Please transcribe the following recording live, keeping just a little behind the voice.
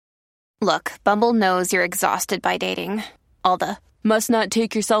Look, Bumble knows you're exhausted by dating. All the, must not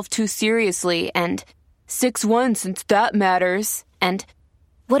take yourself too seriously, and 6'1" since that matters. And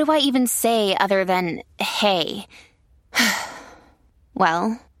what do I even say other than, hey?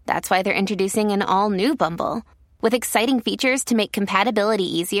 Well, that's why they're introducing an all-new Bumble, with exciting features to make compatibility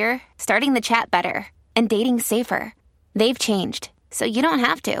easier, starting the chat better, and dating safer. They've changed, so you don't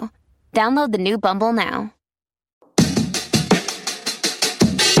have to. Download the new Bumble now.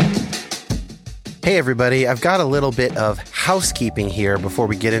 Hey everybody, I've got a little bit of housekeeping here before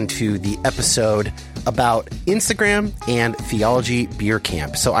we get into the episode about Instagram and Theology Beer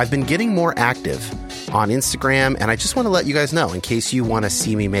Camp. So I've been getting more active on Instagram, and I just want to let you guys know, in case you want to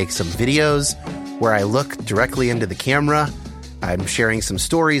see me make some videos where I look directly into the camera. I'm sharing some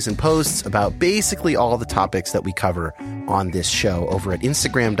stories and posts about basically all the topics that we cover on this show over at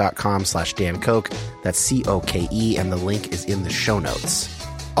Instagram.com/Dan Koch. That's C-O-K-E, and the link is in the show notes.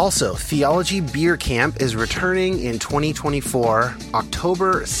 Also, Theology Beer Camp is returning in 2024,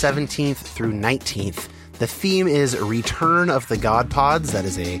 October 17th through 19th. The theme is Return of the God Pods. That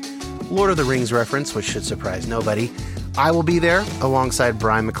is a Lord of the Rings reference, which should surprise nobody. I will be there alongside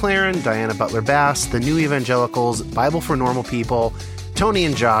Brian McLaren, Diana Butler-Bass, the New Evangelicals, Bible for Normal People, Tony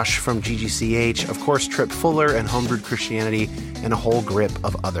and Josh from GGCH, of course, Trip Fuller and Homebrewed Christianity, and a whole grip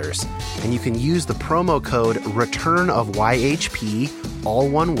of others. And you can use the promo code RETURNOFYHP, all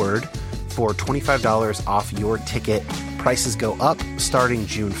one word, for $25 off your ticket. Prices go up starting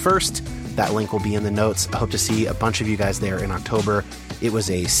June 1st. That link will be in the notes. I hope to see a bunch of you guys there in October. It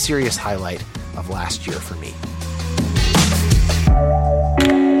was a serious highlight of last year for me.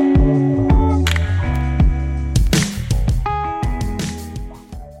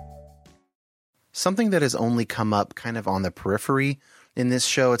 Something that has only come up kind of on the periphery in this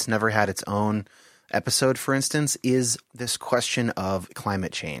show, it's never had its own episode, for instance, is this question of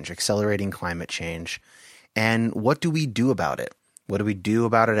climate change, accelerating climate change. And what do we do about it? What do we do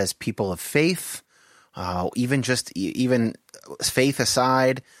about it as people of faith? Even faith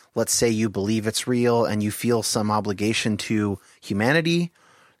aside, let's say you believe it's real and you feel some obligation to humanity.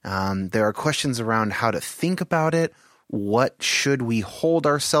 There are questions around how to think about it. What should we hold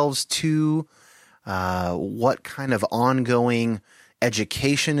ourselves to? What kind of ongoing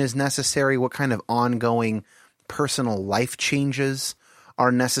education is necessary? What kind of ongoing personal life changes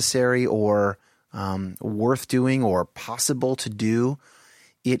are necessary or worth doing or possible to do?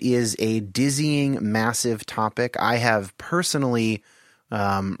 It is a dizzying, massive topic. I have personally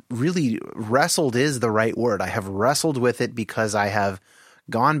really wrestled is the right word. I have wrestled with it because I have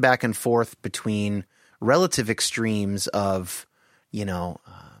gone back and forth between relative extremes of,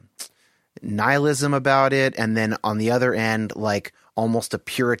 nihilism about it, and then on the other end, like almost a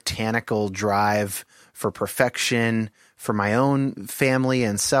puritanical drive for perfection for my own family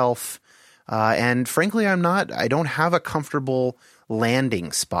and self. And frankly, I don't have a comfortable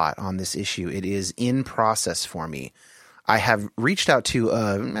landing spot on this issue. It is in process for me. I have reached out to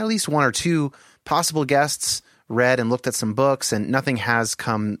at least one or two possible guests, read and looked at some books, and nothing has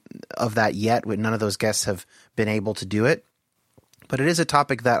come of that yet. None of those guests have been able to do it. But it is a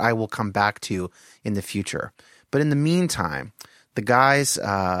topic that I will come back to in the future. But in the meantime, the guys,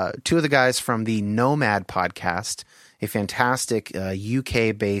 two of the guys from the Nomad podcast, a fantastic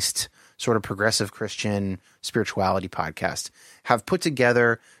UK-based sort of progressive Christian spirituality podcast, have put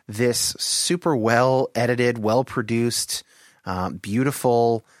together this super well-edited, well-produced,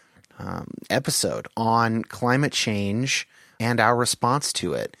 beautiful episode on climate change and our response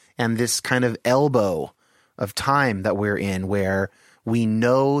to it, and this kind of elbow of time that we're in where we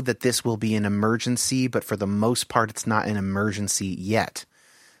know that this will be an emergency, but for the most part, it's not an emergency yet.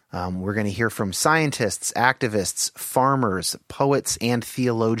 We're going to hear from scientists, activists, farmers, poets, and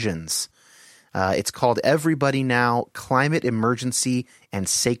theologians. It's called Everybody Now, Climate Emergency and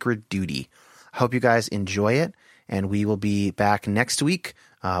Sacred Duty. I hope you guys enjoy it, and we will be back next week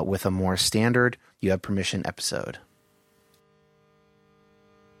with a more standard You Have Permission episode.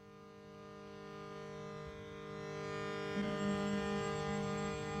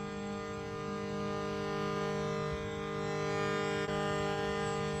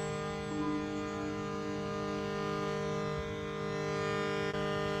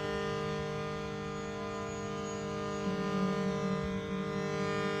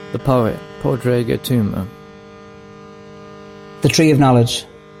 The poet, Padraig Atuma. The tree of knowledge.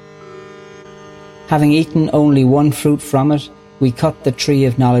 Having eaten only one fruit from it, we cut the tree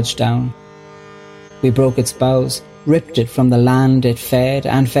of knowledge down. We broke its boughs, ripped it from the land it fed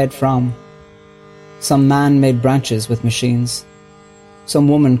and fed from. Some man made branches with machines. Some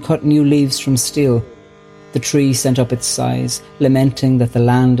woman cut new leaves from steel. The tree sent up its sighs, lamenting that the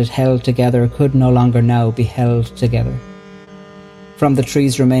land it held together could no longer now be held together. From the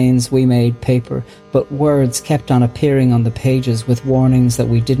tree's remains we made paper, but words kept on appearing on the pages with warnings that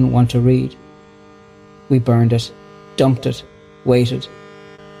we didn't want to read. We burned it, dumped it, waited.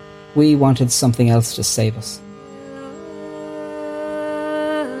 We wanted something else to save us.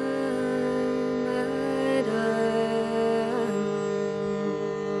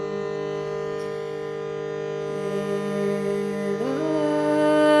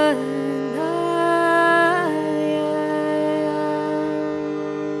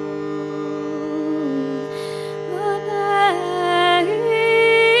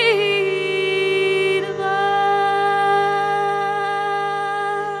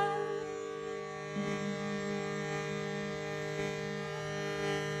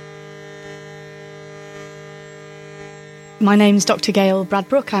 My name's Dr. Gail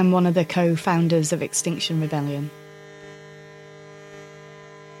Bradbrook. I'm one of the co-founders of Extinction Rebellion.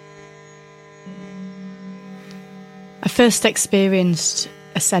 I first experienced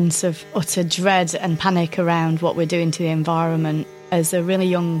a sense of utter dread and panic around what we're doing to the environment as a really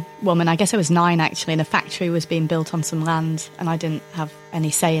young woman. I guess I was 9 actually, and a factory was being built on some land and I didn't have any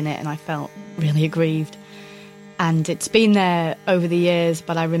say in it, and I felt really aggrieved. And it's been there over the years,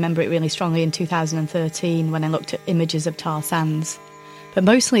 but I remember it really strongly in 2013 when I looked at images of tar sands. But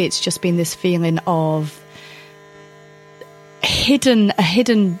mostly it's just been this feeling of a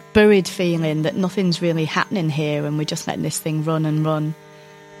hidden, buried feeling that nothing's really happening here and we're just letting this thing run and run.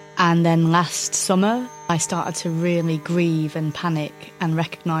 And then last summer, I started to really grieve and panic and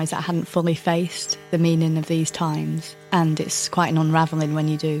recognise that I hadn't fully faced the meaning of these times. And it's quite an unravelling when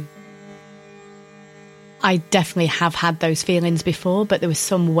you do. I definitely have had those feelings before, but there was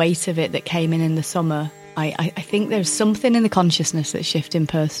some weight of it that came in the summer. I think there's something in the consciousness that's shifting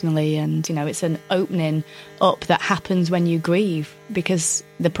personally, and, you know, it's an opening up that happens when you grieve, because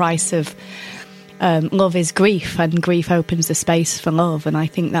the price of love is grief, and grief opens the space for love. And I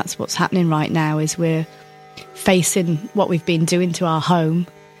think that's what's happening right now, is we're facing what we've been doing to our home,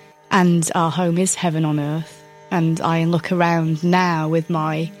 and our home is heaven on earth. And I look around now with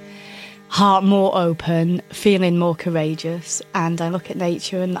my heart more open, feeling more courageous, and I look at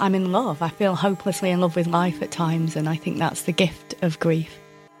nature and I'm in love. I feel hopelessly in love with life at times, and I think that's the gift of grief.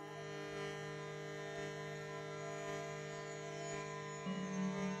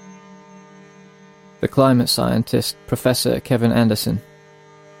 The climate scientist, Professor Kevin Anderson.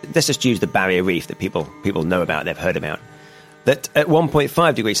 Let's just use the barrier reef that people know about, they've heard about. That at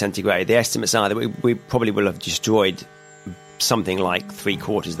 1.5 degrees centigrade, the estimates are that we probably will have destroyed something like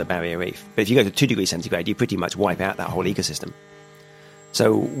 3/4 of the barrier reef. But if you go to 2 degrees centigrade, you pretty much wipe out that whole ecosystem.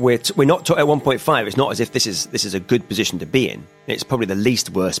 So we're not at 1.5. It's not as if this is a good position to be in. It's probably the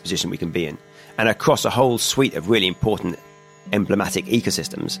least worst position we can be in. And across a whole suite of really important emblematic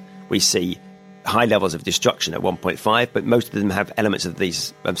ecosystems, we see high levels of destruction at 1.5, but most of them have elements of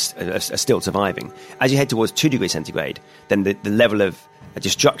these are still surviving. As you head towards 2 degrees centigrade, then the level of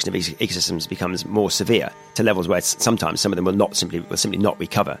destruction of ecosystems becomes more severe, to levels where sometimes some of them will simply not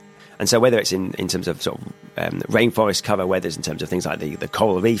recover. And so whether it's in terms of sort of rainforest cover, whether it's in terms of things like the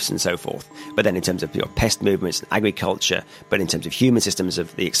coral reefs and so forth, but then in terms of pest movements and agriculture, but in terms of human systems,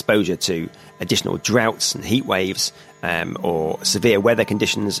 of the exposure to additional droughts and heat waves, or severe weather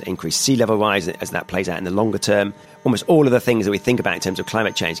conditions, increased sea level rise as that plays out in the longer term, almost all of the things that we think about in terms of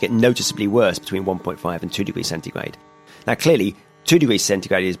climate change get noticeably worse between 1.5 and 2 degrees centigrade. Now clearly, 2 degrees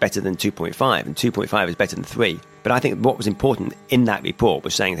centigrade is better than 2.5, and 2.5 is better than 3. But I think what was important in that report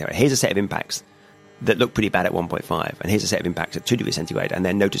was saying, here's a set of impacts that look pretty bad at 1.5, and here's a set of impacts at 2 degrees centigrade, and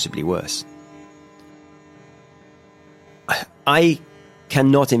they're noticeably worse. I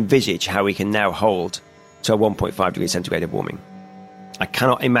cannot envisage how we can now hold to a 1.5 degrees centigrade of warming. I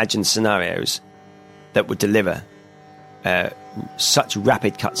cannot imagine scenarios that would deliver such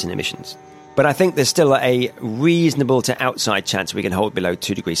rapid cuts in emissions. But I think there's still a reasonable to outside chance we can hold below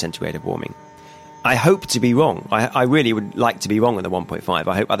 2 degrees centigrade of warming. I hope to be wrong. I really would like to be wrong on the 1.5.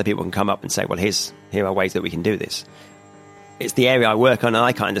 I hope other people can come up and say, well, here are ways that we can do this. It's the area I work on, and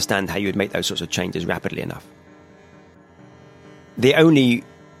I can't understand how you would make those sorts of changes rapidly enough. The only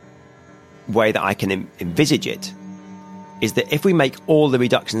way that I can envisage it is that if we make all the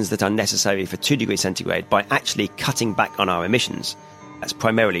reductions that are necessary for 2 degrees centigrade by actually cutting back on our emissions, that's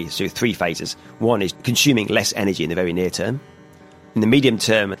primarily through 3 phases. One is consuming less energy in the very near term. In the medium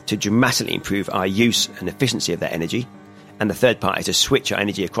term, to dramatically improve our use and efficiency of that energy. And the third part is to switch our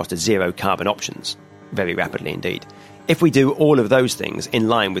energy across to zero carbon options, very rapidly indeed. If we do all of those things in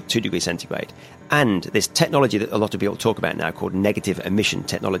line with 2 degrees centigrade, and this technology that a lot of people talk about now called negative emission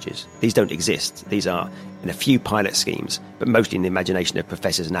technologies, these don't exist. These are in a few pilot schemes, but mostly in the imagination of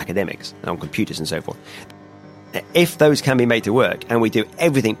professors and academics and on computers and so forth. If those can be made to work, and we do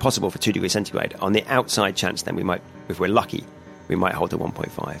everything possible for 2 degrees centigrade, on the outside chance then we might, if we're lucky, we might hold to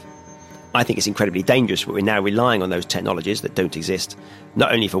 1.5. I think it's incredibly dangerous, but we're now relying on those technologies that don't exist,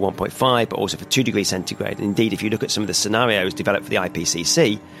 not only for 1.5, but also for 2 degrees centigrade. Indeed, if you look at some of the scenarios developed for the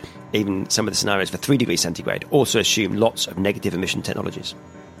IPCC, even some of the scenarios for 3 degrees centigrade also assume lots of negative emission technologies.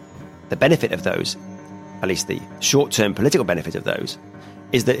 The benefit of those, at least the short-term political benefit of those,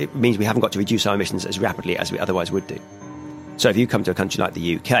 is that it means we haven't got to reduce our emissions as rapidly as we otherwise would do. So if you come to a country like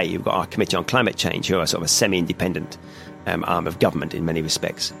the UK, you've got our Committee on Climate Change, who are sort of a semi-independent arm of government in many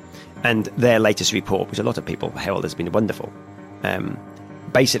respects. And their latest report, which a lot of people herald has been wonderful,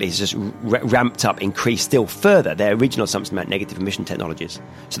 basically has just ramped up, increased still further their original assumption about negative emission technologies.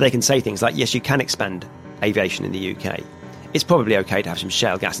 So they can say things like, yes, you can expand aviation in the UK. It's probably okay to have some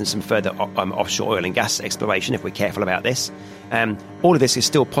shale gas and some further offshore oil and gas exploration if we're careful about this. All of this is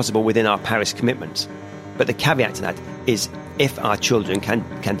still possible within our Paris commitments. But the caveat to that is if our children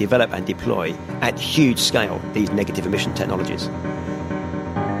can develop and deploy at huge scale these negative emission technologies.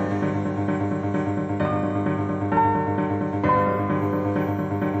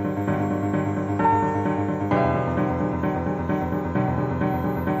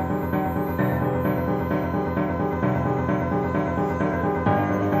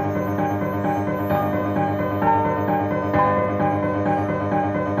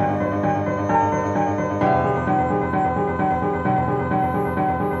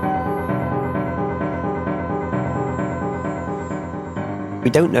 We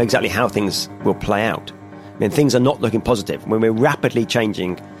don't know exactly how things will play out. I mean, things are not looking positive. When we're rapidly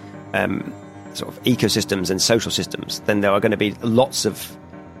changing sort of ecosystems and social systems, then there are going to be lots of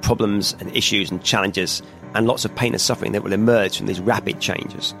problems and issues and challenges and lots of pain and suffering that will emerge from these rapid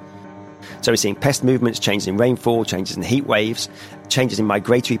changes. So we're seeing pest movements, changes in rainfall, changes in heat waves, changes in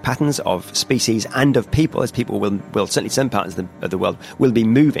migratory patterns of species and of people, as people will certainly some parts of the world will be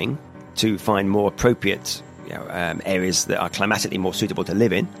moving to find more appropriate areas that are climatically more suitable to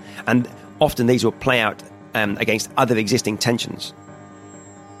live in. And often these will play out against other existing tensions.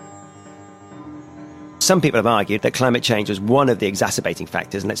 Some people have argued that climate change was one of the exacerbating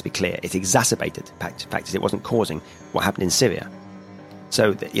factors, and let's be clear, it exacerbated factors. It wasn't causing what happened in Syria.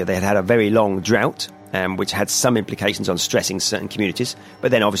 So they had had a very long drought, which had some implications on stressing certain communities.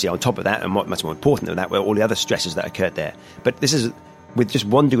 But then obviously on top of that, and much more important than that, were all the other stresses that occurred there. But this is, with just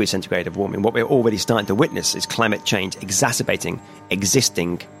 1 degree centigrade of warming, what we're already starting to witness is climate change exacerbating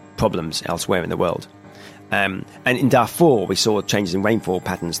existing problems elsewhere in the world. And in Darfur, we saw changes in rainfall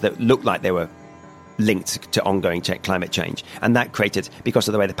patterns that looked like they were linked to ongoing climate change. And that created, because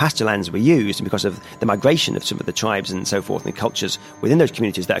of the way the pasture lands were used and because of the migration of some of the tribes and so forth and cultures within those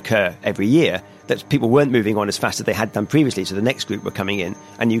communities that occur every year, that people weren't moving on as fast as they had done previously. So the next group were coming in,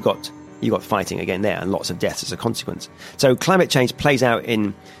 and you got fighting again there and lots of deaths as a consequence. So climate change plays out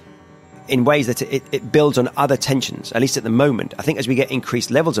in ways that it builds on other tensions, at least at the moment. I think as we get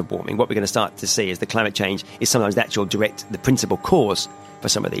increased levels of warming, what we're going to start to see is that climate change is sometimes the principal cause for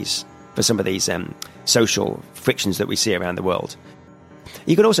some of these social frictions that we see around the world.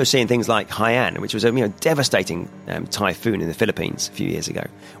 You can also see in things like Haiyan, which was a devastating typhoon in the Philippines a few years ago,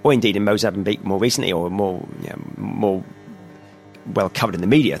 or indeed in Mozambique more recently, or more well covered in the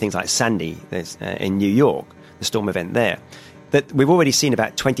media, things like Sandy in New York, the storm event there, that we've already seen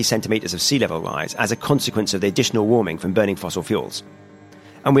about 20 centimetres of sea level rise as a consequence of the additional warming from burning fossil fuels.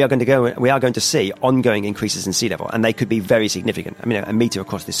 And we are going to see ongoing increases in sea level, and they could be very significant. I mean, a metre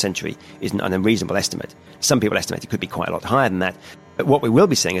across this century isn't an unreasonable estimate. Some people estimate it could be quite a lot higher than that. But what we will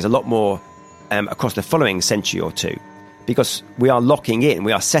be seeing is a lot more across the following century or two, because we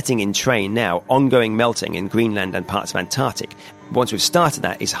are setting in train now ongoing melting in Greenland and parts of Antarctic. Once we've started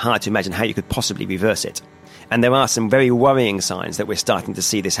that, it's hard to imagine how you could possibly reverse it. And there are some very worrying signs that we're starting to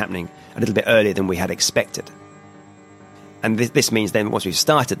see this happening a little bit earlier than we had expected. And this means then once we've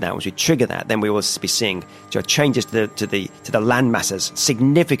started that, once we trigger that, then we will be seeing changes to the land masses,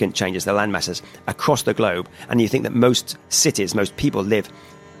 significant changes to the land masses across the globe. And you think that most cities, most people live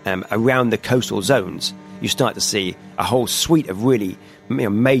around the coastal zones, you start to see a whole suite of really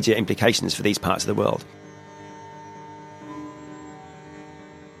major implications for these parts of the world.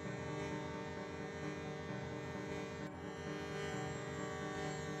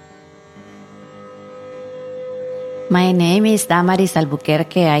 My name is Damaris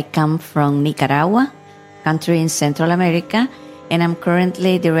Albuquerque. I come from Nicaragua, country in Central America, and I'm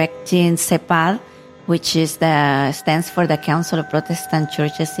currently directing CEPAD, which stands for the Council of Protestant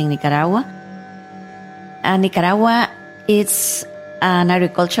Churches in Nicaragua. Nicaragua is an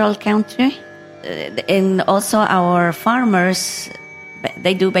agricultural country, and also our farmers,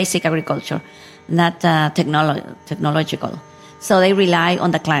 they do basic agriculture, not technological. So they rely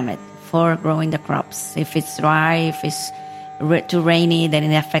on the climate for growing the crops. If it's dry, if it's too rainy, then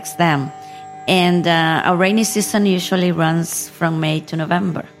it affects them. And our rainy season usually runs from May to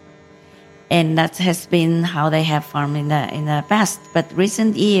November. And that has been how they have farmed in the past. But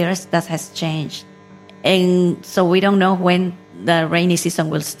recent years, that has changed. And so we don't know when the rainy season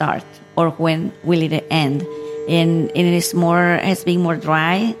will start or when will it end. And it has been more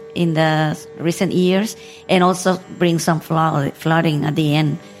dry in the recent years, and also bring some flooding at the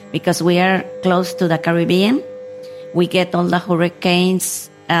end, because we are close to the Caribbean. We get all the hurricanes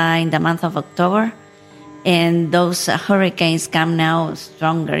in the month of October, and those hurricanes come now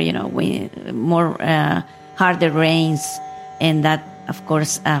stronger, with more harder rains, and that, of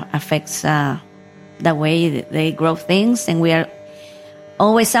course, affects the way they grow things, and we are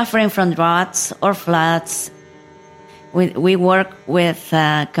always suffering from droughts or floods. We work with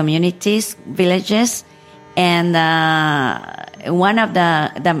communities, villages, and one of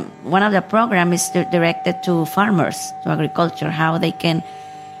the programs is directed to farmers, to agriculture, how they can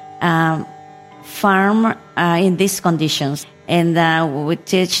farm in these conditions. And we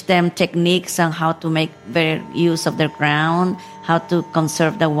teach them techniques on how to make better use of their ground, how to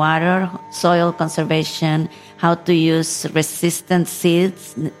conserve the water, soil conservation, how to use resistant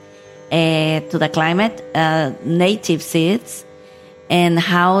seeds to the climate, native seeds, and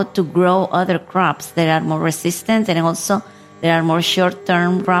how to grow other crops that are more resistant, and also there are more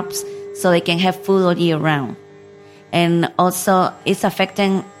short-term crops so they can have food all year round. And also it's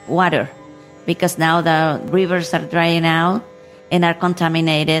affecting water, because now the rivers are drying out and are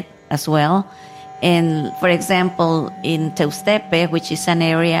contaminated as well. And for example, in Teustepe, which is an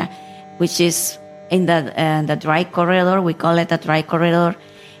area which is in the dry corridor, we call it a dry corridor,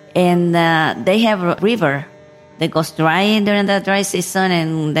 and they have a river that goes dry during the dry season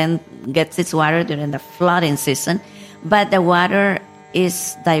and then gets its water during the flooding season. But the water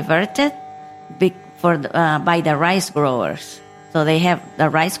is diverted by the rice growers. So the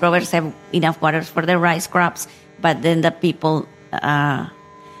rice growers have enough water for the rice crops, but then the people are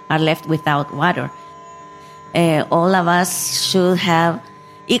left without water. All of us should have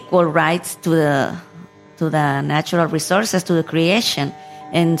equal rights to the natural resources, to the creation.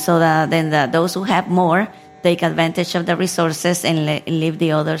 And so then those who have more take advantage of the resources and leave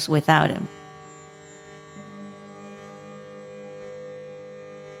the others without them.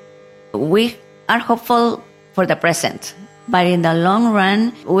 We are hopeful for the present, but in the long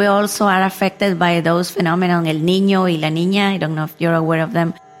run, we also are affected by those phenomena, El Niño y La Niña. I don't know if you're aware of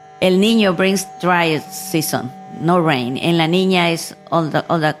them. El Niño brings dry season, no rain, and La Niña is all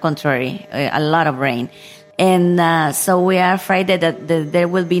the contrary, a lot of rain. And so we are afraid that there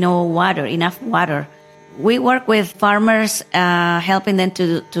will be no water, enough water. We work with farmers, helping them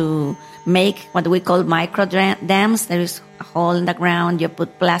to make what we call micro dams. There is a hole in the ground, you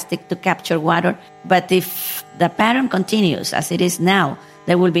put plastic to capture water. But if the pattern continues as it is now,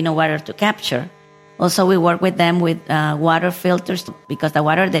 there will be no water to capture. Also, we work with them with water filters, because the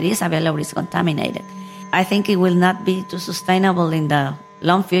water that is available is contaminated. I think it will not be too sustainable in the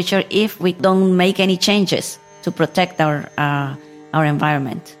long future if we don't make any changes to protect our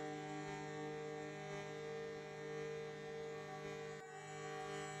environment.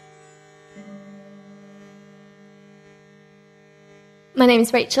 My name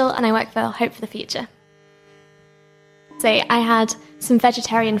is Rachel and I work for Hope for the Future. So I had some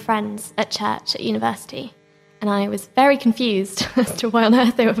vegetarian friends at church at university, and I was very confused as to why on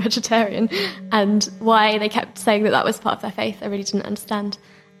earth they were vegetarian and why they kept saying that was part of their faith. I really didn't understand.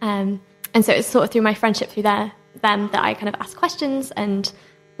 And so it was sort of through my friendship through them that I kind of asked questions and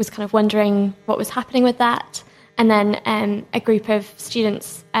was kind of wondering what was happening with that. And then a group of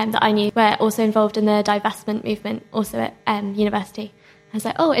students that I knew were also involved in the divestment movement, also at university. I was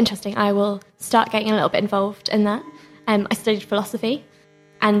like, oh, interesting. I will start getting a little bit involved in that. I studied philosophy,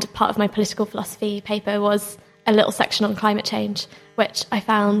 and part of my political philosophy paper was a little section on climate change, which I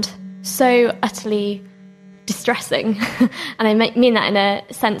found so utterly distressing. And I mean that in a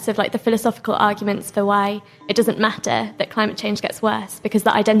sense of like the philosophical arguments for why it doesn't matter that climate change gets worse, because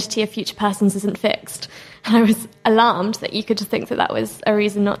the identity of future persons isn't fixed. And I was alarmed that you could just think that was a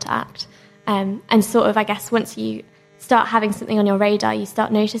reason not to act. And sort of, I guess, once you start having something on your radar, you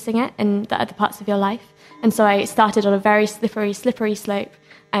start noticing it in the other parts of your life. And so I started on a very slippery slope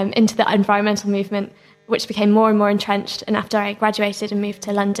into the environmental movement which became more and more entrenched. And after I graduated and moved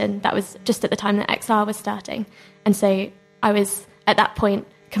to London, that was just at the time that XR was starting. And so I was, at that point,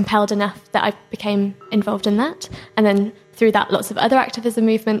 compelled enough that I became involved in that. And then through that, lots of other activism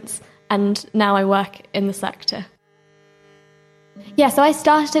movements. And now I work in the sector. Yeah, so I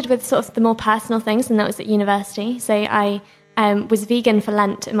started with sort of the more personal things, and that was at university. So I was vegan for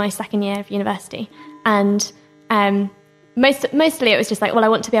Lent in my second year of university. And mostly it was just like, well, I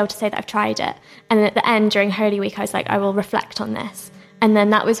want to be able to say that I've tried it. And then at the end, during Holy Week, I was like, I will reflect on this. And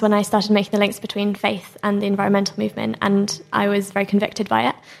then that was when I started making the links between faith and the environmental movement, and I was very convicted by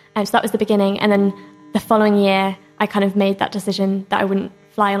it. So that was the beginning. And then the following year, I kind of made that decision that I wouldn't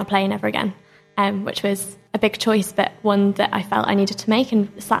fly on a plane ever again, which was a big choice, but one that I felt I needed to make and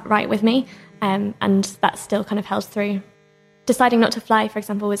sat right with me. And that still kind of held through. Deciding not to fly, for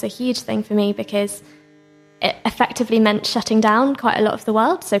example, was a huge thing for me because it effectively meant shutting down quite a lot of the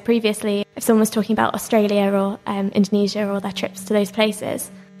world. So previously, if someone was talking about Australia or Indonesia or their trips to those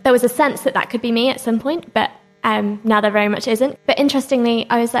places, there was a sense that that could be me at some point, but now there very much isn't. But interestingly,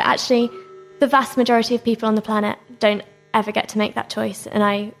 I was like, actually, the vast majority of people on the planet don't ever get to make that choice, and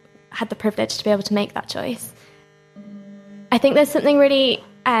I had the privilege to be able to make that choice. I think there's something really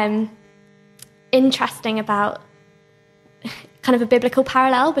interesting about kind of a biblical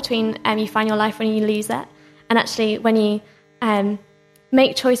parallel between you find your life when you lose it, and actually when you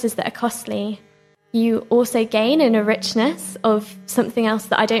make choices that are costly, you also gain in a richness of something else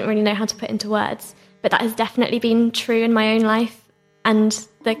that I don't really know how to put into words, but that has definitely been true in my own life. And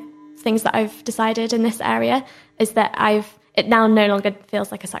the things that I've decided in this area is that it now no longer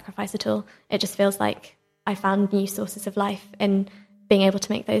feels like a sacrifice at all. It just feels like I found new sources of life in being able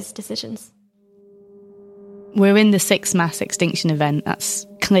to make those decisions. We're in the 6th mass extinction event. That's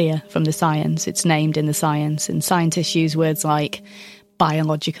clear from the science. It's named in the science. And scientists use words like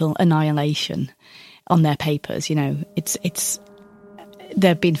biological annihilation on their papers. You know, there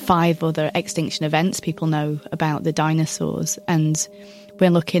have been 5 other extinction events. People know about the dinosaurs. And we're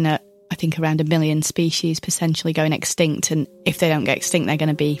looking at, I think, around 1 million species potentially going extinct. And if they don't get extinct, they're going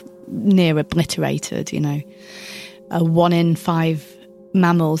to be near obliterated, you know. 1 in 5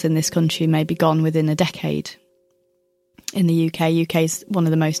 mammals in this country may be gone within a decade. In the UK is one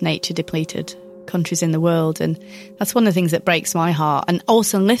of the most nature depleted countries in the world, and that's one of the things that breaks my heart and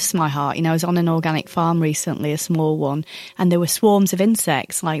also lifts my heart. You know, I was on an organic farm recently, a small one, and there were swarms of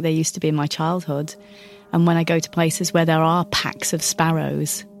insects like there used to be in my childhood. And when I go to places where there are packs of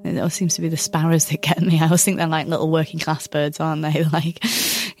sparrows, it always seems to be the sparrows that get me. I always think they're like little working class birds, aren't they? Like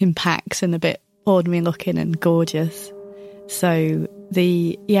in packs and a bit ordinary looking and gorgeous. So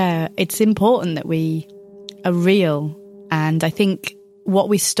it's important that we are real. And I think what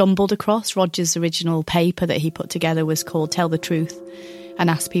we stumbled across, Roger's original paper that he put together was called Tell the Truth, and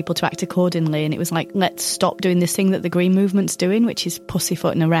asked people to act accordingly. And it was like, let's stop doing this thing that the Green Movement's doing, which is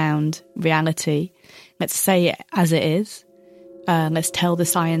pussyfooting around reality. Let's say it as it is. Let's tell the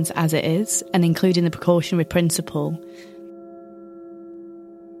science as it is, and including the precautionary principle.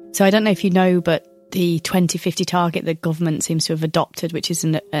 So I don't know if you know, but the 2050 target the government seems to have adopted, which is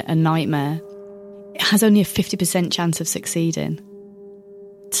a nightmare, it has only a 50% chance of succeeding.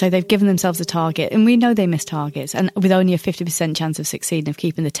 So they've given themselves a target, and we know they miss targets, and with only a 50% chance of succeeding, of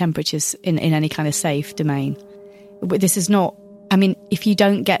keeping the temperatures in any kind of safe domain. This is not, I mean, if you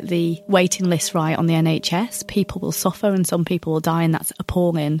don't get the waiting list right on the NHS, people will suffer and some people will die, and that's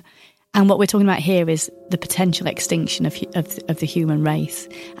appalling. And what we're talking about here is the potential extinction of the human race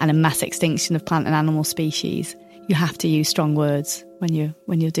and a mass extinction of plant and animal species. You have to use strong words when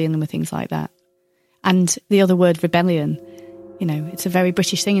you're dealing with things like that. And the other word, rebellion, you know, it's a very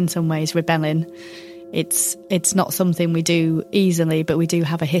British thing in some ways, rebelling. It's not something we do easily, but we do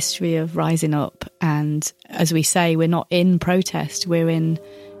have a history of rising up. And as we say, we're not in protest, we're in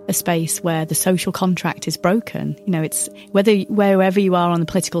a space where the social contract is broken. You know, it's wherever you are on the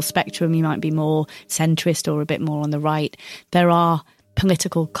political spectrum, you might be more centrist or a bit more on the right. There are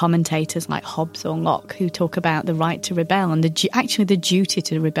political commentators like Hobbes or Locke who talk about the right to rebel and actually the duty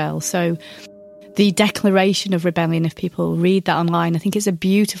to rebel. So the Declaration of Rebellion, if people read that online, I think it's a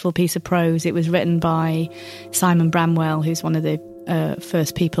beautiful piece of prose. It was written by Simon Bramwell, who's one of the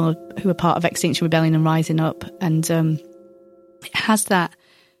first people who were part of Extinction Rebellion and Rising Up. And it has that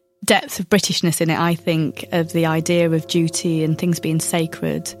depth of Britishness in it, I think, of the idea of duty and things being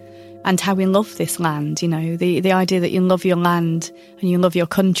sacred, and how we love this land. You know, the idea that you love your land and you love your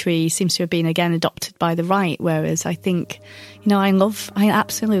country seems to have been again adopted by the right, whereas I think, you know, I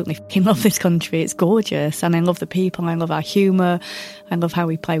absolutely love this country. It's gorgeous, and I love the people. I love our humour. I love how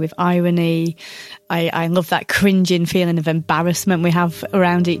we play with irony. I love that cringing feeling of embarrassment we have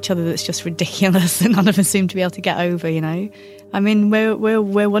around each other that's just ridiculous and none of us seem to be able to get over, you know. I mean,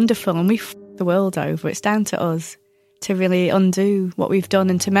 we're wonderful, and we f*** the world over. It's down to us to really undo what we've done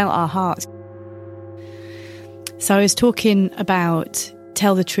and to melt our hearts. So I was talking about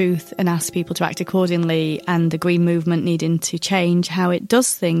tell the truth and ask people to act accordingly, and the Green Movement needing to change how it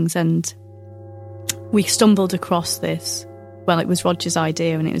does things. And we stumbled across this. Well, it was Roger's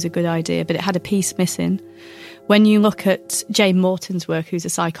idea and it was a good idea, but it had a piece missing. When you look at Jane Morton's work, who's a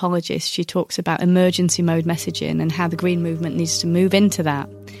psychologist, she talks about emergency mode messaging and how the Green Movement needs to move into that.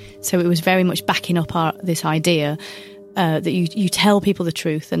 So it was very much backing up this idea that you tell people the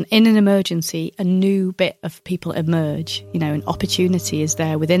truth, and in an emergency, a new bit of people emerge. You know, an opportunity is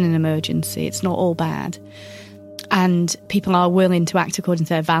there within an emergency. It's not all bad. And people are willing to act according to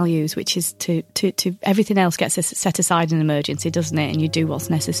their values, which is to everything else gets set aside in an emergency, doesn't it? And you do what's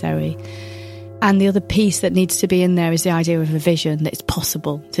necessary. And the other piece that needs to be in there is the idea of a vision that it's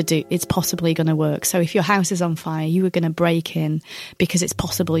possible to do. It's possibly going to work. So if your house is on fire, you are going to break in because it's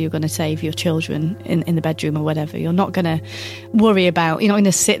possible you're going to save your children in the bedroom or whatever. You're not going to worry about, you're not going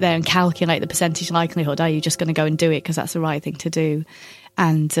to sit there and calculate the percentage likelihood, are you? Just going to go and do it because that's the right thing to do.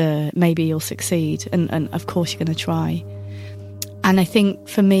 And maybe you'll succeed. And of course you're going to try. And I think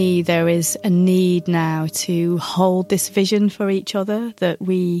for me, there is a need now to hold this vision for each other, that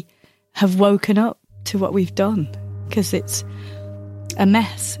we have woken up to what we've done, because it's a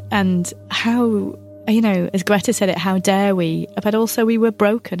mess. And how, you know, as Greta said it, how dare we? But also we were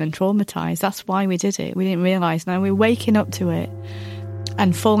broken and traumatised. That's why we did it. We didn't realise. Now we're waking up to it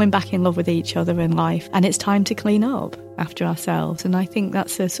and falling back in love with each other in life. And it's time to clean up after ourselves. And I think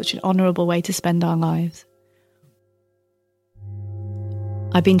that's such an honourable way to spend our lives.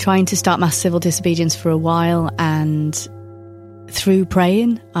 I've been trying to start mass civil disobedience for a while, and through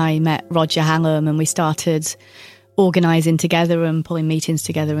praying, I met Roger Hallam and we started organising together and pulling meetings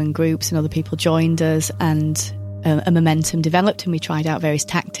together in groups, and other people joined us, and a momentum developed, and we tried out various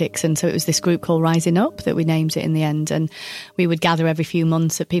tactics. And so it was this group called Rising Up that we named it in the end, and we would gather every few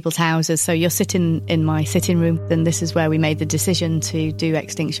months at people's houses. So you're sitting in my sitting room, and this is where we made the decision to do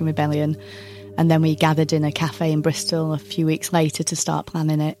Extinction Rebellion. And then we gathered in a cafe in Bristol a few weeks later to start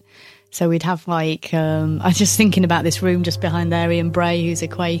planning it. So we'd have I'm just thinking about this room just behind there, Ian Bray, who's a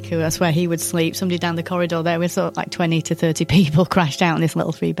Quaker, that's where he would sleep. Somebody down the corridor there, we thought like 20 to 30 people crashed out in this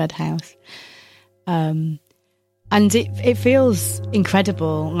little 3-bed house. And it feels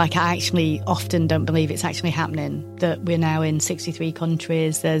incredible. Like, I actually often don't believe it's actually happening, that we're now in 63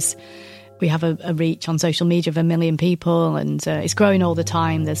 countries. We have a reach on social media of 1 million people, and it's growing all the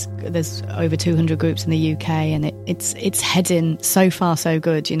time. There's over 200 groups in the UK, and it's heading so far so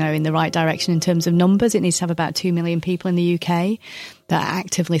good, you know, in the right direction in terms of numbers. It needs to have about 2 million people in the UK that are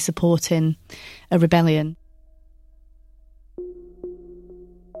actively supporting a rebellion.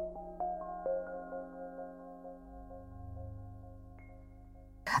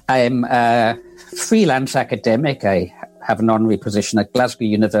 I'm a freelance academic. I have an honorary position at Glasgow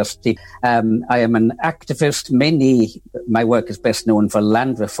University. I am an activist. Mainly, my work is best known for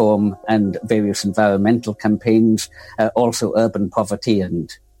land reform and various environmental campaigns, also urban poverty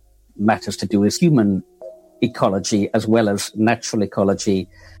and matters to do with human ecology as well as natural ecology.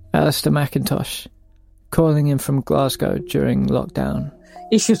 Alistair McIntosh, calling in from Glasgow during lockdown.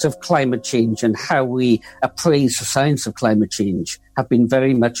 Issues of climate change and how we appraise the science of climate change have been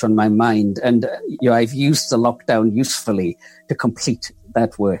very much on my mind, and I've used the lockdown usefully to complete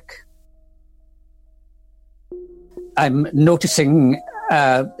that work. I'm noticing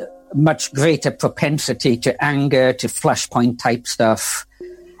much greater propensity to anger, to flashpoint type stuff,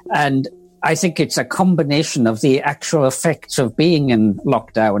 and I think it's a combination of the actual effects of being in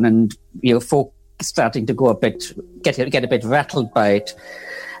lockdown and folk starting to go get a bit rattled by it,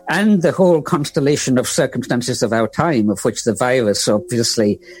 and the whole constellation of circumstances of our time, of which the virus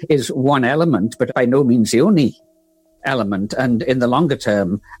obviously is one element, but by no means the only element, and in the longer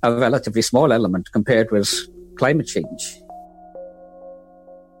term, a relatively small element compared with climate change.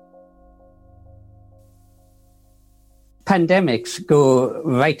 Pandemics go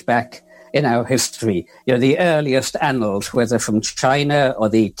right back in our history. The earliest annals, whether from China or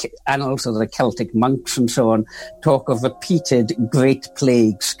the annals of the Celtic monks and so on, talk of repeated great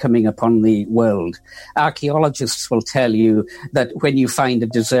plagues coming upon the world. Archaeologists will tell you that when you find a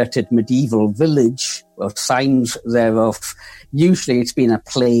deserted medieval village or signs thereof. Usually it's been a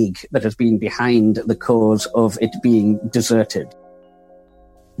plague that has been behind the cause of it being deserted.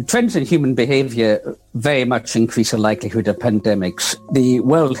 Trends in human behavior very much increase the likelihood of pandemics. The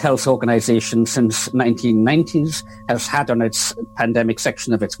World Health Organization since 1990s has had on its pandemic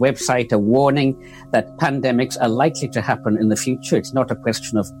section of its website a warning that pandemics are likely to happen in the future. It's not a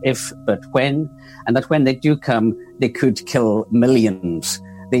question of if, but when, and that when they do come, they could kill millions.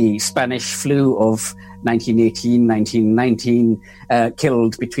 The Spanish flu of 1918, 1919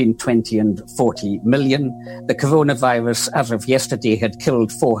 killed between 20 and 40 million. The coronavirus, as of yesterday, had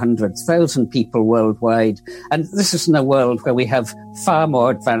killed 400,000 people worldwide. And this is in a world where we have far more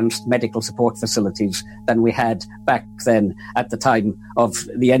advanced medical support facilities than we had back then at the time of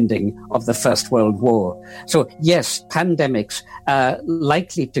the ending of the First World War. So yes, pandemics are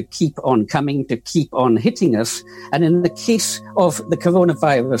likely to keep on coming, to keep on hitting us. And in the case of the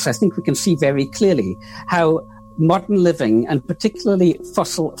coronavirus, I think we can see very clearly how modern living, and particularly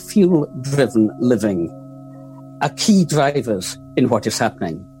fossil fuel-driven living, are key drivers in what is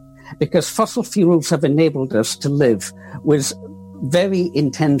happening. Because fossil fuels have enabled us to live with very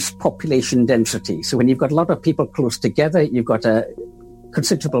intense population density. So when you've got a lot of people close together, you've got a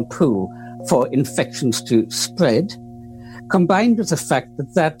considerable pool for infections to spread, combined with the fact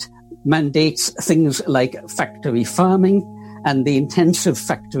that that mandates things like factory farming, and the intensive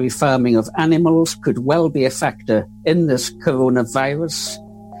factory farming of animals could well be a factor in this coronavirus.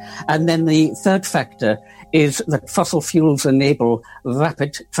 And then the third factor is that fossil fuels enable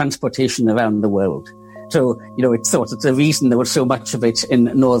rapid transportation around the world. So, it's thought that the reason there was so much of it in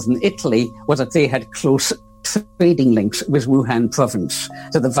northern Italy was that they had close trading links with Wuhan province.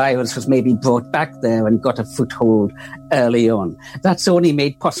 So the virus was maybe brought back there and got a foothold early on. That's only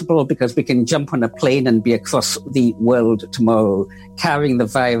made possible because we can jump on a plane and be across the world tomorrow, carrying the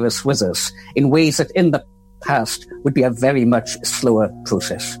virus with us in ways that in the past would be a very much slower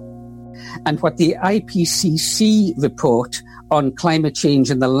process. And what the IPCC report on climate change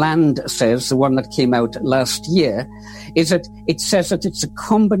in the land says, the one that came out last year, is that it says that it's a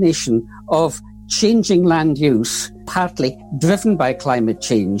combination of changing land use, partly driven by climate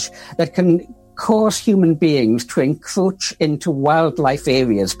change, that can cause human beings to encroach into wildlife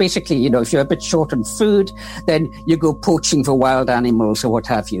areas. Basically, if you're a bit short on food, then you go poaching for wild animals or what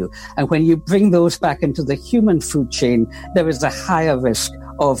have you. And when you bring those back into the human food chain, there is a higher risk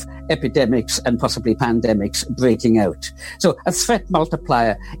of epidemics and possibly pandemics breaking out. So a threat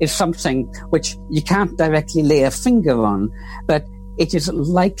multiplier is something which you can't directly lay a finger on, but it is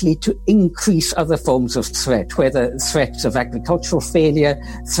likely to increase other forms of threat, whether threats of agricultural failure,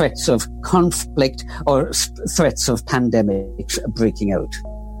 threats of conflict, or threats of pandemics breaking out.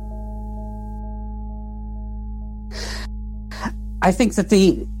 I think that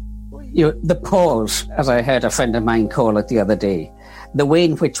the pause, as I heard a friend of mine call it the other day, the way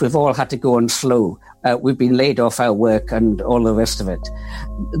in which we've all had to go on slow, we've been laid off our work and all the rest of it.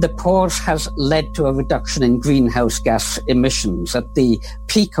 The pause has led to a reduction in greenhouse gas emissions. At the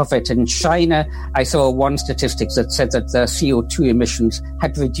peak of it in China, I saw one statistic that said that the CO2 emissions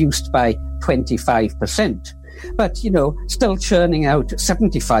had reduced by 25%. But, still churning out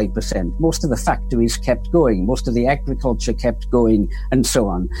 75%. Most of the factories kept going. Most of the agriculture kept going, and so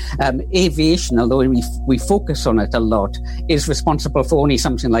on. Aviation, although we focus on it a lot, is responsible for only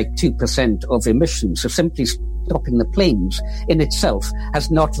something like 2% of emissions. So simply stopping the planes in itself has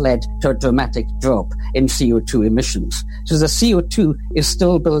not led to a dramatic drop in CO2 emissions. So the CO2 is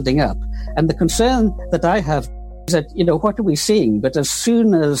still building up. And the concern that I have that, what are we seeing? But as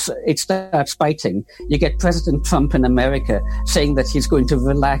soon as it starts biting, you get President Trump in America saying that he's going to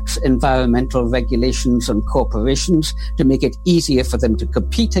relax environmental regulations on corporations to make it easier for them to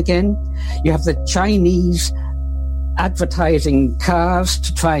compete again. You have the Chinese advertising cars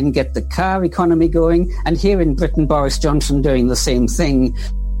to try and get the car economy going. And here in Britain, Boris Johnson doing the same thing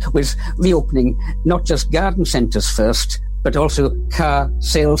with reopening not just garden centres first, but also car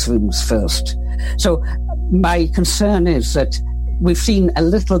sales rooms first. So my concern is that we've seen a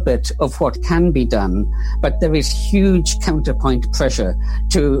little bit of what can be done, but there is huge counterpoint pressure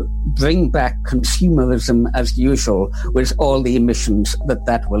to bring back consumerism as usual with all the emissions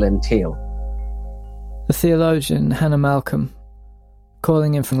that will entail. The theologian Hannah Malcolm,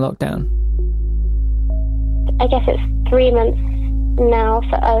 calling in from lockdown. I guess it's 3 months now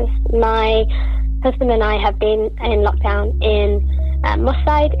for us. My husband and I have been in lockdown in Moss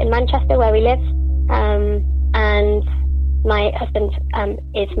Side in Manchester, where we live, and my husband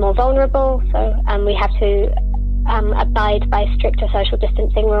is more vulnerable, so we have to abide by stricter social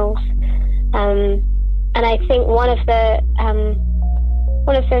distancing rules. And I think one of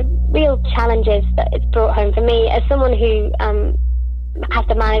of the real challenges that it's brought home for me as someone who has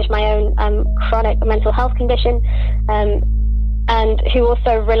to manage my own chronic mental health condition, and who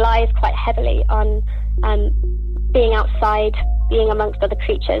also relies quite heavily on being outside, being amongst other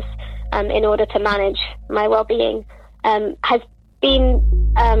creatures in order to manage my well-being, has been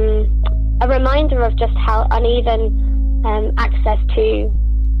a reminder of just how uneven access to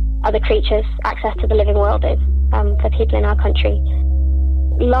other creatures, access to the living world is for people in our country.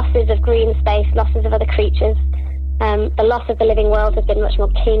 Losses of green space, losses of other creatures, the loss of the living world has been much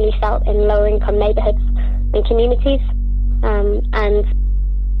more keenly felt in lower-income neighbourhoods and communities, and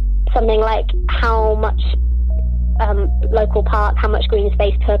something like how much local park, how much green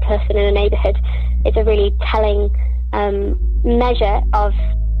space per person in a neighbourhood is a really telling measure of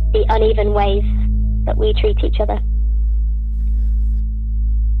the uneven ways that we treat each other.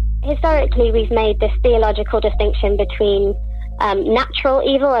 Historically, we've made this theological distinction between natural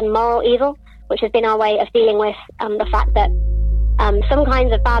evil and moral evil, which has been our way of dealing with the fact that some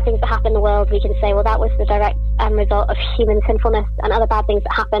kinds of bad things that happen in the world, we can say, well, that was the direct result of human sinfulness, and other bad things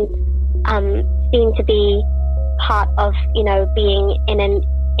that happen seem to be part of, being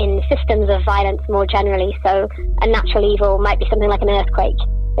in systems of violence more generally. So a natural evil might be something like an earthquake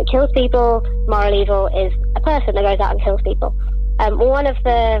that kills people. Moral evil is a person that goes out and kills people. One of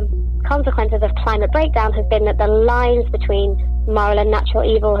the consequences of climate breakdown has been that the lines between moral and natural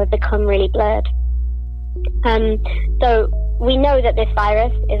evil have become really blurred. So we know that this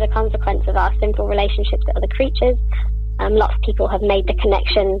virus is a consequence of our sinful relationships to other creatures. Lots of people have made the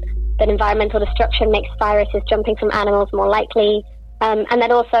connection that environmental destruction makes viruses jumping from animals more likely. And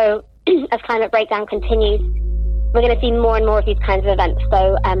then also, as climate breakdown continues, we're going to see more and more of these kinds of events.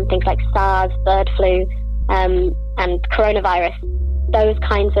 So things like SARS, bird flu, and coronavirus, those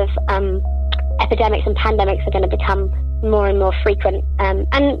kinds of epidemics and pandemics are going to become more and more frequent,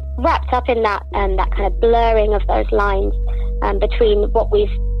 and wrapped up in that kind of blurring of those lines between what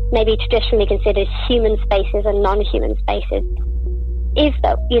we've maybe traditionally considered human spaces and non-human spaces. Is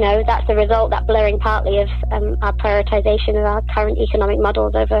that, that's the result, that blurring partly of our prioritization of our current economic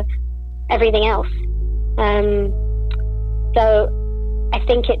models over everything else. So I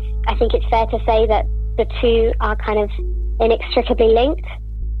think it's fair to say that the two are kind of inextricably linked.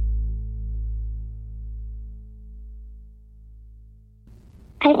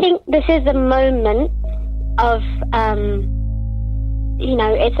 I think this is a moment of,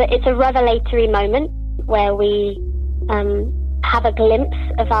 it's a revelatory moment where we have a glimpse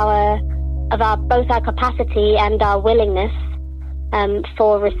of both our capacity and our willingness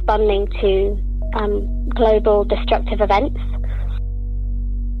for responding to global destructive events.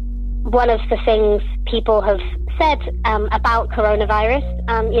 One of the things people have said about coronavirus,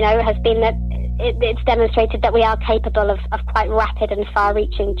 has been that it's demonstrated that we are capable of quite rapid and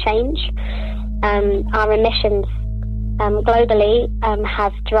far-reaching change. Our emissions globally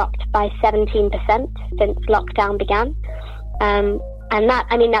have dropped by 17% since lockdown began. And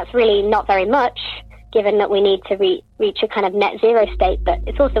that's really not very much, given that we need to reach a kind of net zero state. But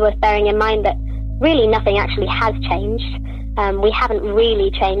it's also worth bearing in mind that really nothing actually has changed. We haven't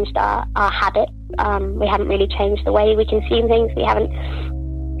really changed our habits. We haven't really changed the way we consume things. We haven't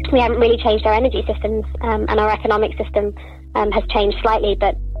really changed our energy systems, and our economic system has changed slightly,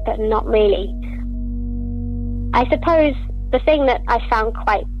 but not really. I suppose the thing that I found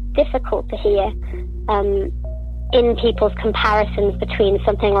quite difficult to hear in people's comparisons between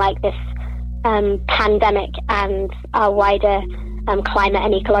something like this pandemic and our wider climate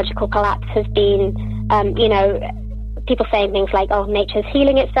and ecological collapse has been, people saying things like, oh, nature's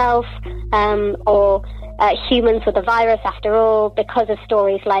healing itself, or humans with the virus after all, because of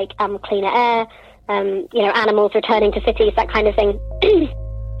stories like cleaner air, animals returning to cities, that kind of thing.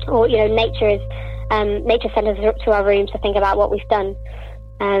 Or, nature sent us to our rooms to think about what we've done.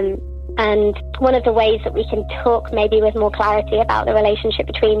 And one of the ways that we can talk maybe with more clarity about the relationship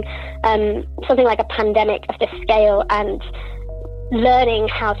between something like a pandemic of this scale and learning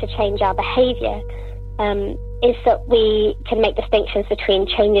how to change our behaviour is that we can make distinctions between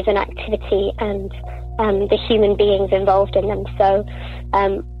changes in activity and the human beings involved in them. So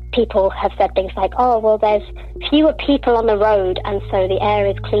people have said things like, oh, well, there's fewer people on the road and so the air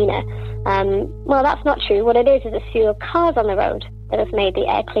is cleaner. Well, that's not true. What it is there's fewer cars on the road that have made the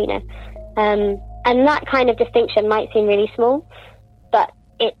air cleaner. And that kind of distinction might seem really small, but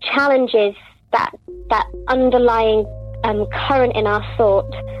it challenges that underlying current in our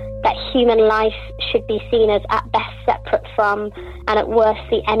thought that human life should be seen as at best separate from and at worst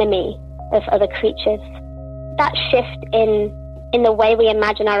the enemy of other creatures. That shift in the way we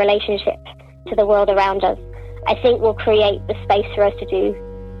imagine our relationship to the world around us, I think, will create the space for us to do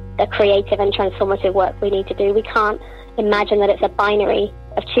the creative and transformative work we need to do. We can't imagine that it's a binary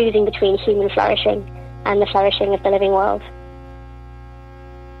of choosing between human flourishing and the flourishing of the living world.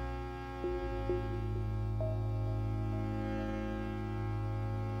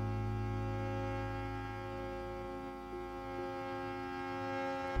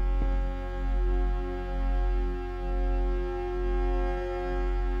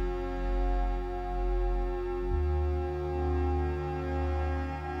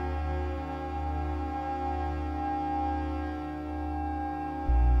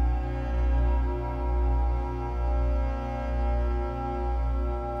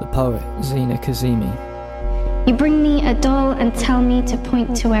 Poet Zena Kazemi. You bring me a doll and tell me to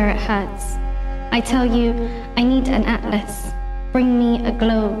point to where it hurts. I tell you, I need an atlas. Bring me a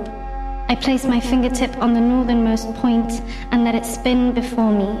globe. I place my fingertip on the northernmost point and let it spin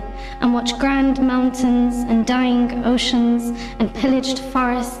before me, and watch grand mountains and dying oceans and pillaged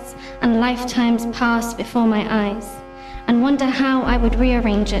forests and lifetimes pass before my eyes, and wonder how I would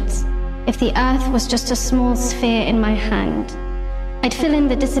rearrange it if the earth was just a small sphere in my hand. I'd fill in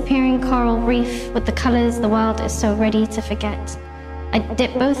the disappearing coral reef with the colors the world is so ready to forget. I'd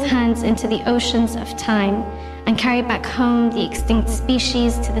dip both hands into the oceans of time and carry back home the extinct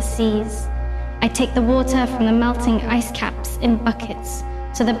species to the seas. I'd take the water from the melting ice caps in buckets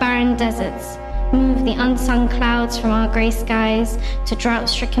to the barren deserts, move the unsung clouds from our grey skies to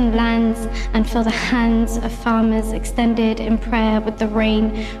drought-stricken lands, and fill the hands of farmers extended in prayer with the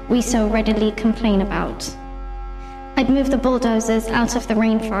rain we so readily complain about. I'd move the bulldozers out of the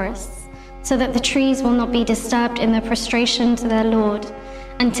rainforests so that the trees will not be disturbed in their prostration to their Lord,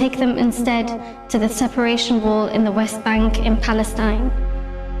 and take them instead to the separation wall in the West Bank in Palestine.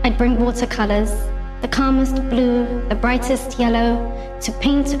 I'd bring watercolors, the calmest blue, the brightest yellow, to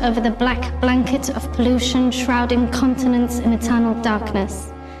paint over the black blanket of pollution shrouding continents in eternal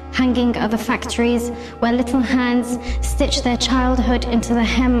darkness, hanging over factories where little hands stitch their childhood into the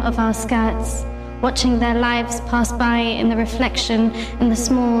hem of our skirts, watching their lives pass by in the reflection in the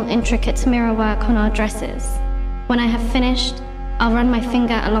small, intricate mirrorwork on our dresses. When I have finished, I'll run my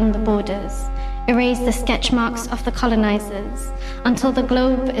finger along the borders, erase the sketch marks of the colonizers, until the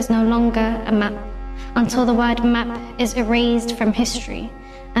globe is no longer a map, until the word map is erased from history,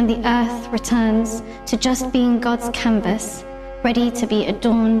 and the earth returns to just being God's canvas, ready to be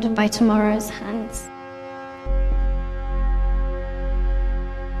adorned by tomorrow's hands.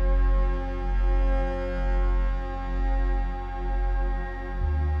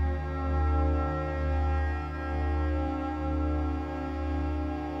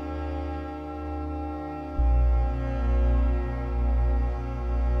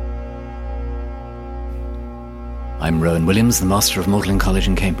 I'm Rowan Williams, the Master of Magdalen College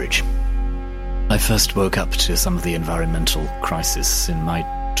in Cambridge. I first woke up to some of the environmental crisis in my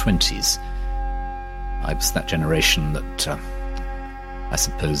 20s. I was that generation that, I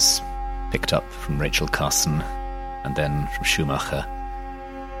suppose, picked up from Rachel Carson and then from Schumacher.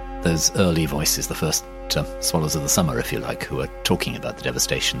 Those early voices, the first swallows of the summer, if you like, who were talking about the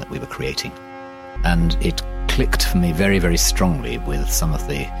devastation that we were creating. And it clicked for me very, very strongly with some of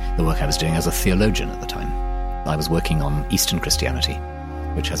the work I was doing as a theologian at the time. I was working on Eastern Christianity,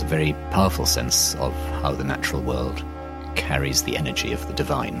 which has a very powerful sense of how the natural world carries the energy of the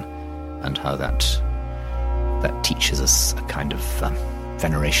divine, and how that teaches us a kind of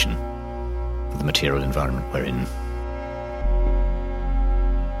veneration for the material environment we're in.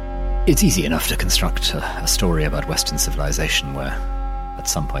 It's easy enough to construct a story about Western civilization where, at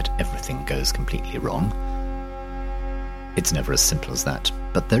some point, everything goes completely wrong. It's never as simple as that.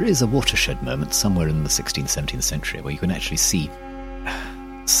 But there is a watershed moment somewhere in the 16th, 17th century where you can actually see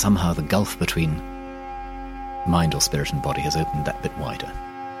somehow the gulf between mind or spirit and body has opened that bit wider.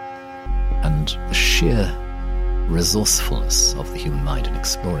 And the sheer resourcefulness of the human mind in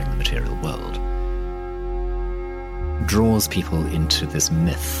exploring the material world draws people into this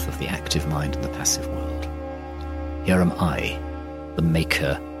myth of the active mind and the passive world. Here am I, the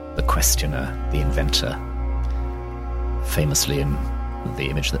maker, the questioner, the inventor. Famously in the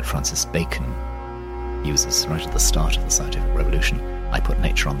image that Francis Bacon uses right at the start of the scientific revolution, I put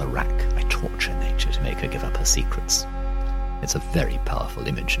nature on the rack. I torture nature to make her give up her secrets. It's a very powerful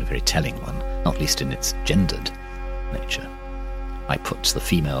image and a very telling one, not least in its gendered nature. I put the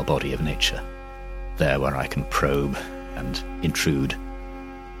female body of nature there where I can probe and intrude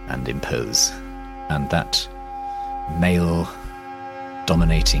and impose. And that male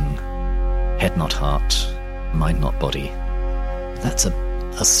dominating head not heart, mind not body, that's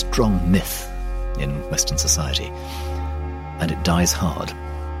a strong myth in Western society, and it dies hard.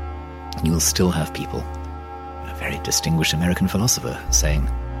 You will still have people, a very distinguished American philosopher, saying,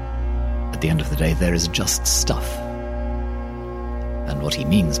 at the end of the day, there is just stuff. And what he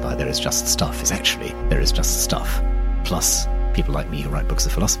means by there is just stuff is actually there is just stuff, plus people like me who write books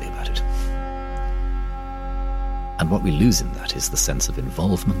of philosophy about it. And what we lose in that is the sense of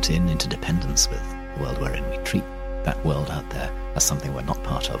involvement in, interdependence with the world we're in. We treat that world out there as something we're not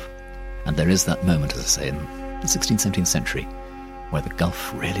part of. And there is that moment, as I say, in the 16th, 17th century, where the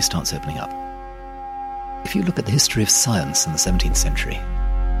gulf really starts opening up. If you look at the history of science in the 17th century,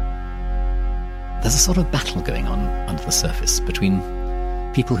 there's a sort of battle going on under the surface between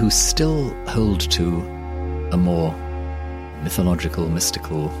people who still hold to a more mythological,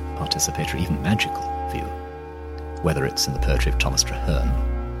 mystical, participatory, even magical view, whether it's in the poetry of Thomas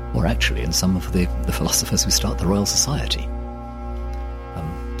Traherne, or actually in some of the philosophers who start the Royal Society.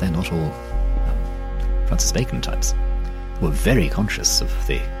 They're not all Francis Bacon types, who are very conscious of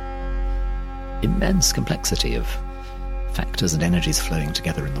the immense complexity of factors and energies flowing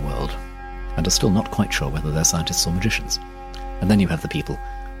together in the world, and are still not quite sure whether they're scientists or magicians. And then you have the people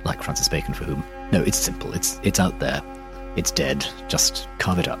like Francis Bacon for whom, no, it's simple, it's out there, it's dead, just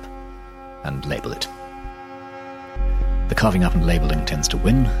carve it up and label it. The carving up and labelling tends to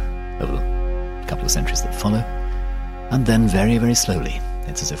win over a couple of centuries that follow, and then very, very slowly,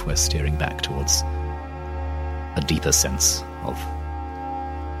 it's as if we're steering back towards a deeper sense of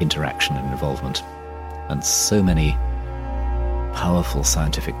interaction and involvement. And so many powerful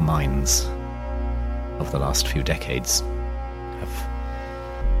scientific minds of the last few decades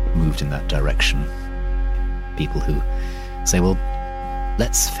have moved in that direction. People who say, well,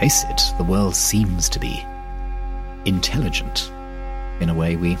 let's face it, the world seems to be intelligent in a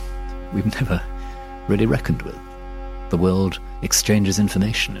way we've never really reckoned with. The world exchanges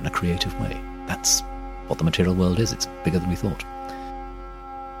information in a creative way. That's what the material world is. It's bigger than we thought.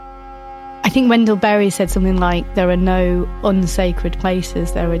 I think Wendell Berry said something like, there are no unsacred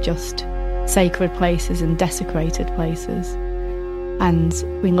places, there are just sacred places and desecrated places. And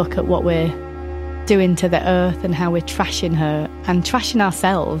we look at what we're doing to the earth and how we're trashing her and trashing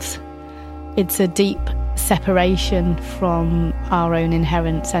ourselves. It's a deep separation from our own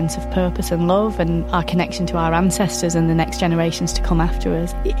inherent sense of purpose and love and our connection to our ancestors and the next generations to come after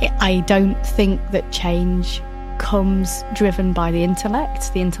us. I don't think that change comes driven by the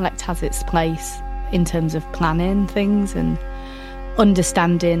intellect. The intellect has its place in terms of planning things and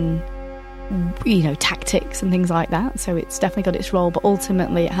understanding, tactics and things like that. So it's definitely got its role, but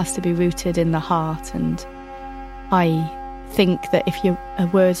ultimately it has to be rooted in the heart. And I think that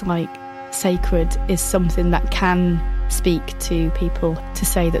if words like sacred is something that can speak to people, to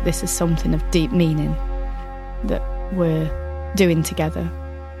say that this is something of deep meaning that we're doing together.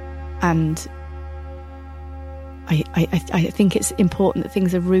 And I think it's important that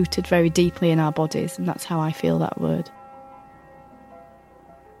things are rooted very deeply in our bodies, and that's how I feel that word.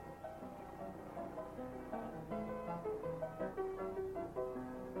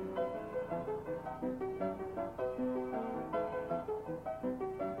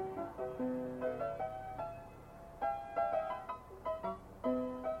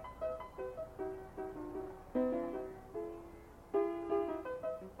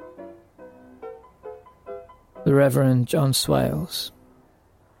 The Reverend John Swales.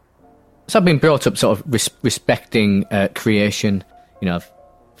 So I've been brought up sort of respecting creation. I've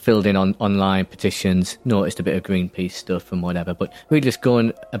filled in on online petitions, noticed a bit of Greenpeace stuff and whatever, but really just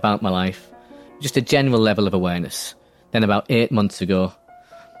going about my life, just a general level of awareness. Then about 8 months ago,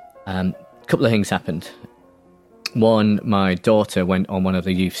 a couple of things happened. One, my daughter went on one of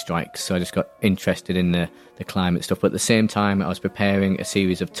the youth strikes, so I just got interested in the climate stuff. But at the same time, I was preparing a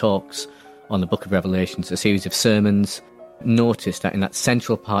series of talks on the Book of Revelations, a series of sermons. Noticed that in that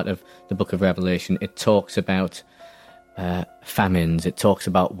central part of the Book of Revelation, it talks about famines, it talks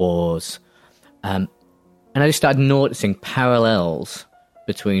about wars. And I just started noticing parallels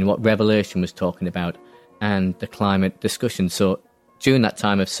between what Revelation was talking about and the climate discussion. So during that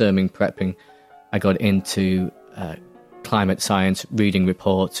time of sermon prepping, I got into climate science, reading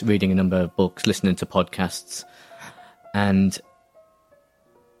reports, reading a number of books, listening to podcasts. And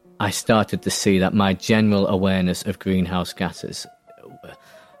I started to see that my general awareness of greenhouse gases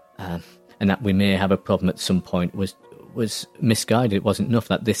and that we may have a problem at some point was misguided. It wasn't enough,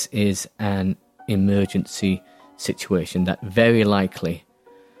 that this is an emergency situation that very likely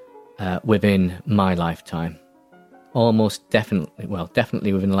within my lifetime, almost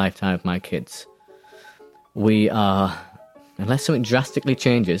definitely within the lifetime of my kids, we are, unless something drastically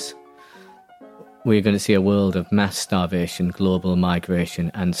changes, we're going to see a world of mass starvation, global migration,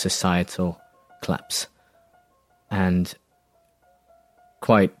 and societal collapse. And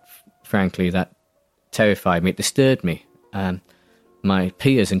quite frankly, that terrified me, it disturbed me. my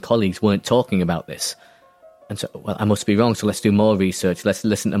peers and colleagues weren't talking about this. And so, well, I must be wrong, so let's do more research, let's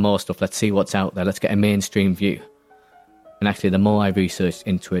listen to more stuff, let's see what's out there, let's get a mainstream view. And actually, the more I researched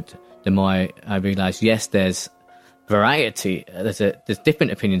into it, the more I realised, yes, there's variety, there's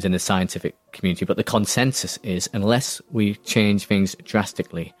different opinions in the scientific community, but the consensus is, unless we change things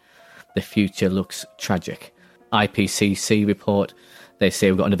drastically, the future looks tragic. IPCC report, they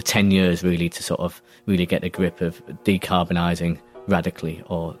say we've got another 10 years really to sort of really get a grip of decarbonising radically,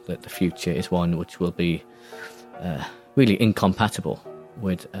 or that the future is one which will be really incompatible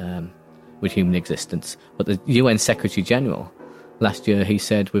with human existence. But the UN Secretary General, last year, he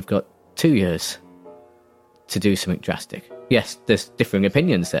said we've got 2 years to do something drastic. Yes, there's differing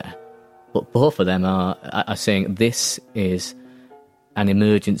opinions there, but both of them are saying this is an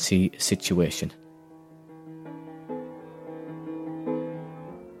emergency situation.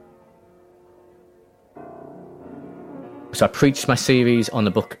 So I preached my series on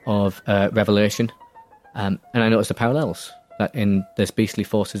the book of Revelation, and I noticed the parallels, that there's beastly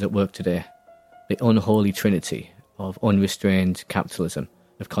forces at work today. The unholy trinity of unrestrained capitalism,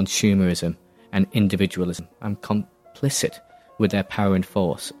 of consumerism and individualism. I'm complicit with their power and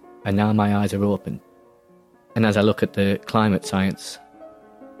force, and now my eyes are open. And as I look at the climate science,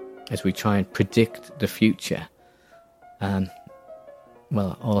 as we try and predict the future,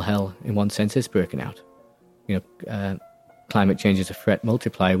 well, all hell in one sense is breaking out. Climate change is a threat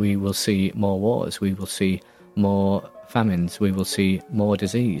multiplier. We will see more wars, we will see more famines, we will see more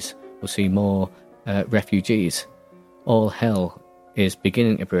disease, we'll see more refugees. All hell is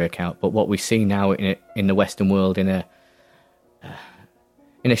beginning to break out, but what we see now in the Western world in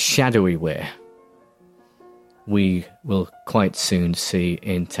a shadowy way, we will quite soon see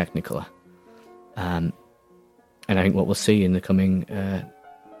in Technicolor. And I think what we'll see in the coming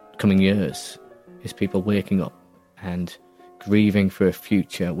years is people waking up and grieving for a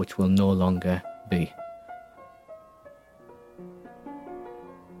future which will no longer be.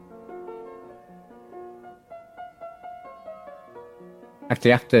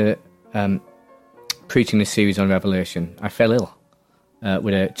 Actually, after preaching this series on Revelation, I fell ill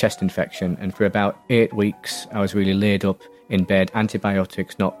with a chest infection, and for about 8 weeks I was really laid up in bed,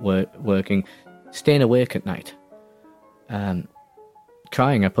 antibiotics not working, staying awake at night,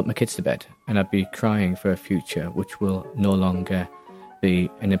 crying. I put my kids to bed, and I'd be crying for a future which will no longer be,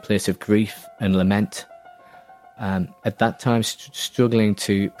 in a place of grief and lament. At that time, struggling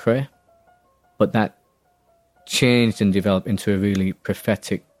to pray, but that changed and developed into a really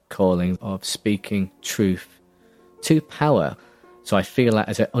prophetic calling of speaking truth to power. So I feel that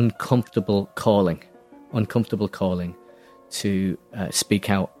as an uncomfortable calling to speak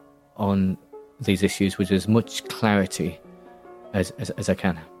out on these issues with as much clarity as I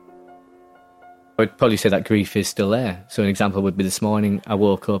can. I would probably say that grief is still there. So an example would be this morning, I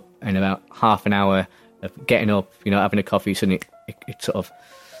woke up, and about half an hour of getting up, having a coffee, suddenly it sort of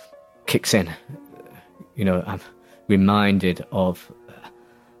kicks in. I'm reminded of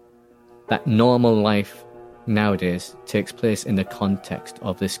that normal life nowadays takes place in the context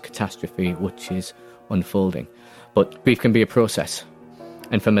of this catastrophe which is unfolding. But grief can be a process.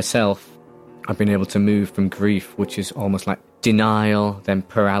 And for myself, I've been able to move from grief, which is almost like denial, then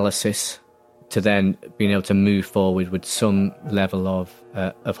paralysis, to then being able to move forward with some level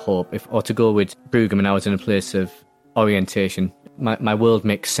of hope. Or to go with Brueggemann, I was in a place of orientation. My world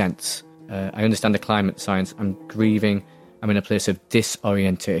makes sense. I understand the climate science. I'm grieving. I'm in a place of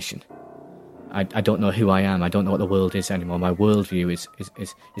disorientation. I don't know who I am. I don't know what the world is anymore. My worldview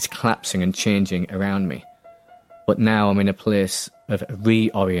is collapsing and changing around me. But now I'm in a place of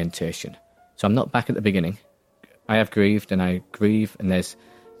reorientation. So I'm not back at the beginning. I have grieved and I grieve, and there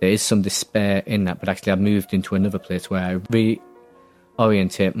is some despair in that, but actually I've moved into another place where I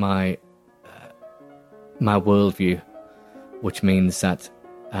reorientate my worldview, which means that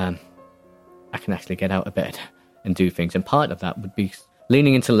I can actually get out of bed and do things. And part of that would be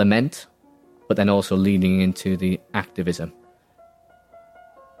leaning into lament, but then also leaning into the activism.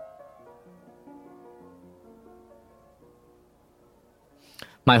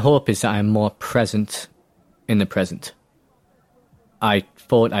 My hope is that I'm more present in the present. I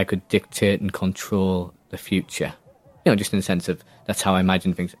thought I could dictate and control the future. Just in the sense of that's how I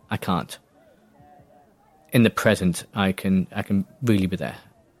imagine things. I can't. In the present, I can really be there.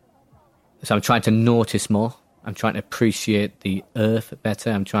 So I'm trying to notice more. I'm trying to appreciate the earth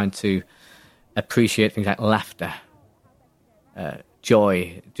better. I'm trying to appreciate things like laughter,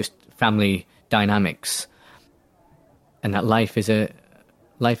 joy, just family dynamics, and that life is a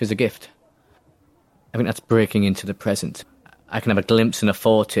gift. I think that's breaking into the present. I can have a glimpse and a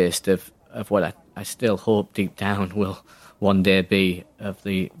foretaste of what I still hope deep down will one day be of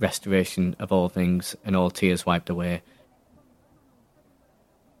the restoration of all things and all tears wiped away.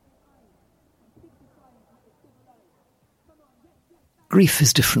 Grief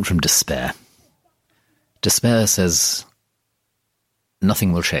is different from despair. Despair says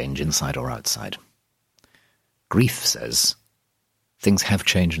nothing will change inside or outside. Grief says things have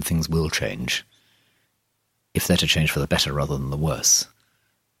changed and things will change. If they're to change for the better rather than the worse,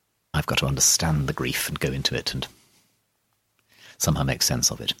 I've got to understand the grief and go into it and somehow make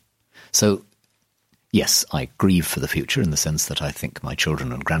sense of it. So, yes, I grieve for the future in the sense that I think my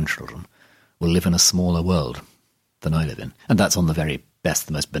children and grandchildren will live in a smaller world than I live in. And that's on the very best,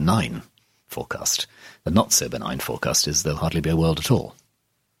 the most benign forecast. The not so benign forecast is there'll hardly be a world at all.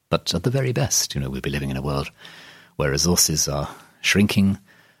 But at the very best, we'll be living in a world where resources are shrinking,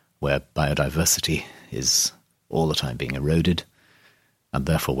 where biodiversity is all the time being eroded, and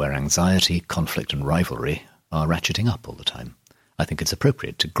therefore where anxiety, conflict and rivalry are ratcheting up all the time. I think it's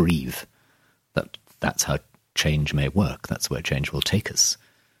appropriate to grieve that that's how change may work, that's where change will take us.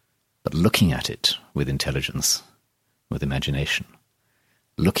 But looking at it with intelligence, with imagination,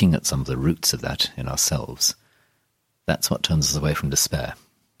 looking at some of the roots of that in ourselves, that's what turns us away from despair.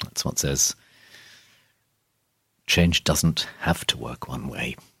 That's what says change doesn't have to work one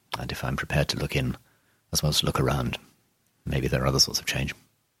way, and if I'm prepared to look in as well as to look around, maybe there are other sorts of change.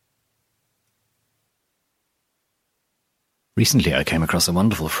 Recently I came across a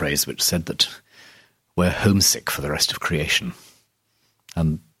wonderful phrase which said that we're homesick for the rest of creation.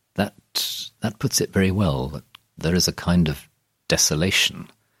 And that puts it very well, that there is a kind of desolation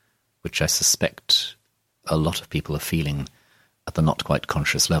which I suspect a lot of people are feeling at the not quite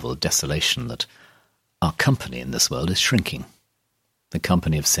conscious level, desolation that our company in this world is shrinking. The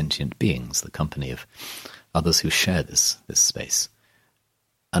company of sentient beings, the company of others who share this space.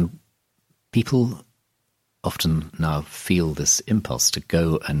 And people often now feel this impulse to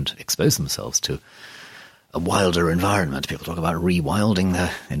go and expose themselves to a wilder environment. People talk about rewilding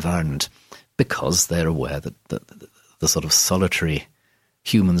their environment because they're aware that the sort of solitary,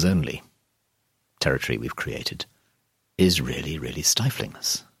 humans-only territory we've created is really, really stifling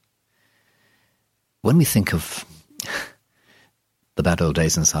us. When we think of the bad old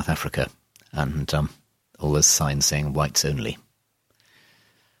days in South Africa and all those signs saying whites only,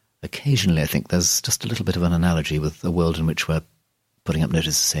 occasionally I think there's just a little bit of an analogy with a world in which we're putting up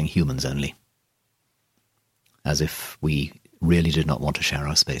notices saying humans only, as if we really did not want to share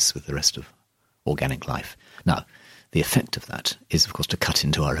our space with the rest of organic life. Now, the effect of that is, of course, to cut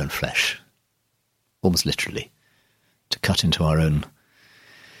into our own flesh, almost literally, to cut into our own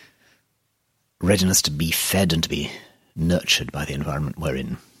readiness to be fed and to be nurtured by the environment we're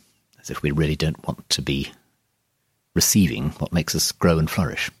in, as if we really don't want to be receiving what makes us grow and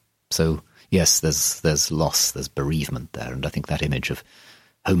flourish. So, yes, there's loss, there's bereavement there, and I think that image of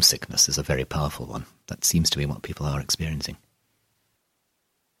homesickness is a very powerful one. That seems to be what people are experiencing.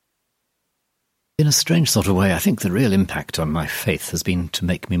 In a strange sort of way, I think the real impact on my faith has been to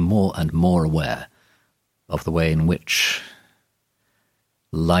make me more and more aware of the way in which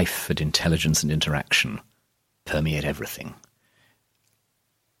life and intelligence and interaction permeate everything.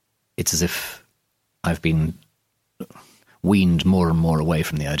 It's as if I've been weaned more and more away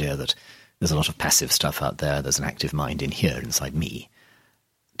from the idea that there's a lot of passive stuff out there, there's an active mind in here, inside me,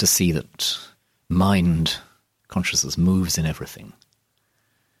 to see that mind, consciousness, moves in everything.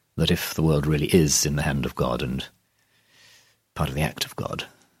 That if the world really is in the hand of God and part of the act of God,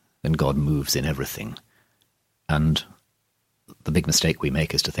 then God moves in everything. And the big mistake we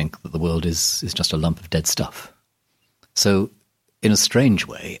make is to think that the world is just a lump of dead stuff. So, in a strange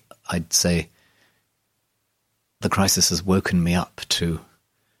way, I'd say the crisis has woken me up to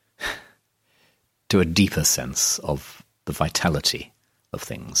a deeper sense of the vitality of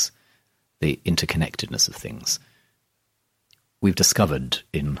things, the interconnectedness of things. We've discovered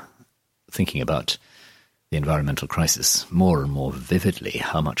in thinking about the environmental crisis more and more vividly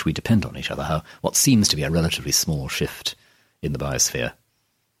how much we depend on each other, how what seems to be a relatively small shift in the biosphere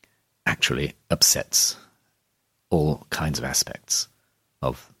actually upsets all kinds of aspects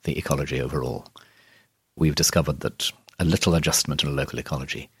of the ecology overall. We've discovered that a little adjustment in a local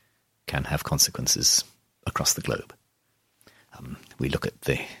ecology can have consequences across the globe. We look at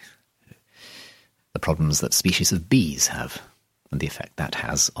the problems that species of bees have and the effect that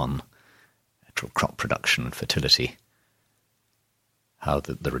has on actual crop production and fertility, how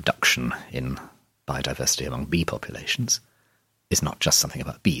the reduction in biodiversity among bee populations is not just something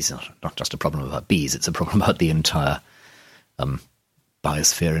about bees, not just a problem about bees, it's a problem about the entire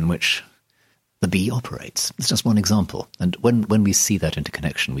biosphere in which the bee operates. It's just one example. And when we see that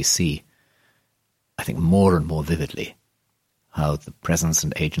interconnection, we see, I think, more and more vividly how the presence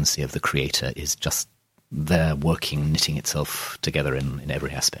and agency of the Creator is just there working, knitting itself together in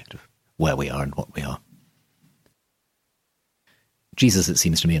every aspect of where we are and what we are. Jesus, it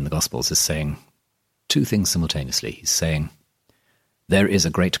seems to me in the Gospels, is saying two things simultaneously. He's saying, there is a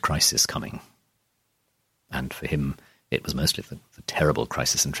great crisis coming. And for him, it was mostly the terrible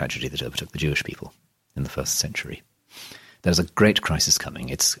crisis and tragedy that overtook the Jewish people in the first century. There's a great crisis coming.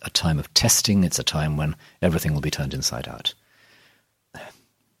 It's a time of testing. It's a time when everything will be turned inside out.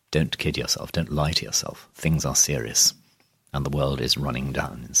 Don't kid yourself. Don't lie to yourself. Things are serious, and the world is running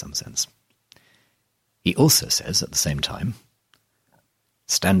down in some sense. He also says at the same time,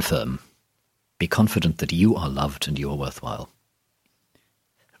 stand firm. Be confident that you are loved and you are worthwhile.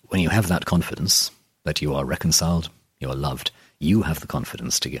 When you have that confidence that you are reconciled, you are loved, you have the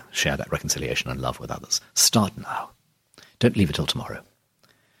confidence to share that reconciliation and love with others. Start now. Don't leave it till tomorrow.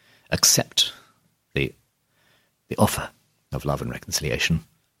 Accept the offer of love and reconciliation.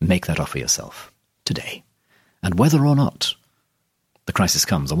 Make that offer yourself today. And whether or not the crisis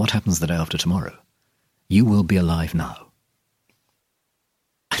comes, or what happens the day after tomorrow, you will be alive now.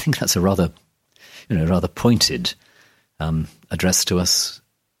 I think that's a rather pointed address to us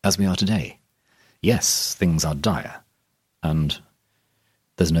as we are today. Yes, things are dire, and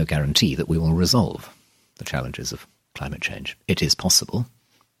there's no guarantee that we will resolve the challenges of climate change. It is possible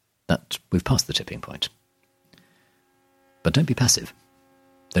that we've passed the tipping point. But don't be passive.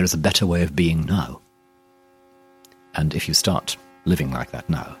 There is a better way of being now. And if you start living like that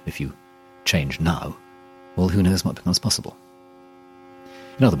now, if you change now, well, who knows what becomes possible?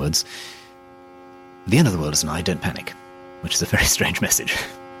 In other words, the end of the world is nigh, don't panic, which is a very strange message.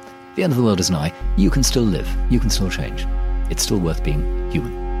 The end of the world is nigh, you can still live, you can still change. It's still worth being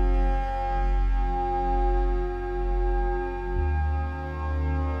human.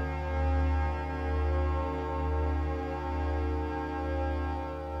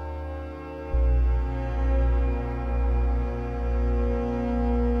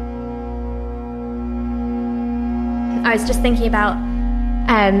 I was just thinking about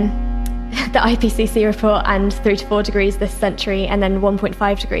the IPCC report and 3 to 4 degrees this century and then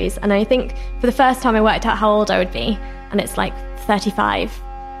 1.5 degrees. And I think for the first time I worked out how old I would be, and it's like 35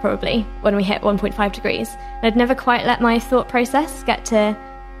 probably when we hit 1.5 degrees. And I'd never quite let my thought process get to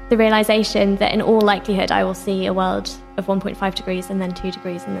the realization that in all likelihood I will see a world of 1.5 degrees and then 2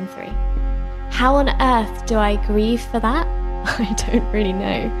 degrees and then 3. How on earth do I grieve for that? I don't really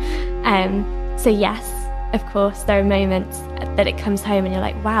know. So yes, of course, there are moments that it comes home and you're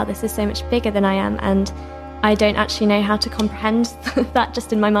like, wow, this is so much bigger than I am, and I don't actually know how to comprehend that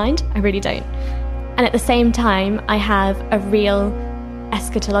just in my mind. I really don't. And at the same time, I have a real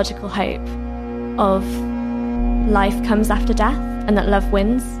eschatological hope of life comes after death, and that love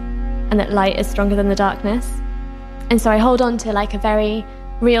wins, and that light is stronger than the darkness. And so I hold on to like a very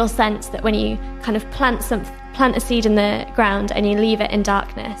real sense that when you kind of plant a seed in the ground and you leave it in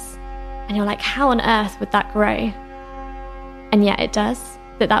darkness, and you're like, how on earth would that grow? And yet it does.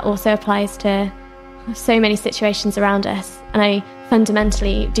 That also applies to so many situations around us. And I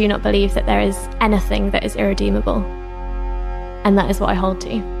fundamentally do not believe that there is anything that is irredeemable. And that is what I hold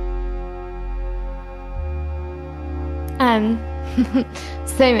to.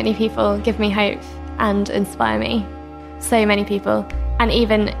 So many people give me hope and inspire me. So many people. And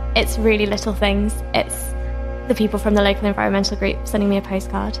even it's really little things. It's the people from the local environmental group sending me a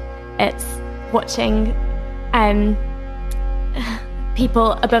postcard. It's watching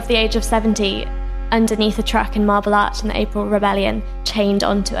people above the age of 70 underneath a truck in Marble Arch in the April Rebellion, chained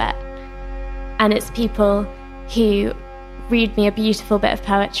onto it. And it's people who read me a beautiful bit of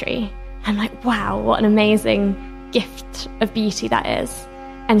poetry. I'm like, wow, what an amazing gift of beauty that is.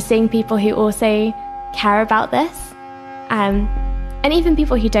 And seeing people who also care about this, and even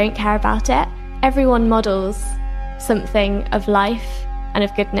people who don't care about it, everyone models something of life and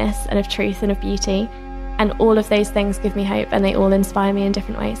of goodness and of truth and of beauty. And all of those things give me hope, and they all inspire me in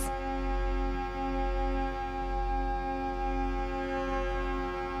different ways.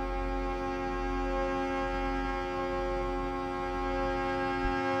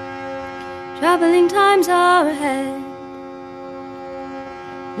 Troubling times are ahead.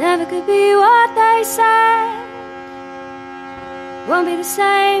 Never could be what they said. Won't be the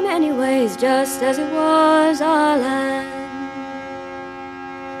same anyways, just as it was our land.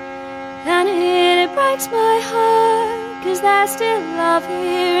 And it breaks my heart, 'cause there's still love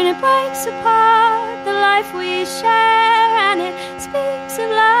here, and it breaks apart the life we share. And it speaks of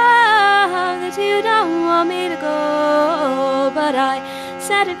love that you don't want me to go, but I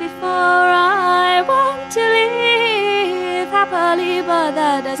said it before, I want to live happily, but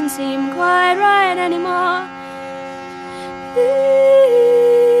that doesn't seem quite right anymore. When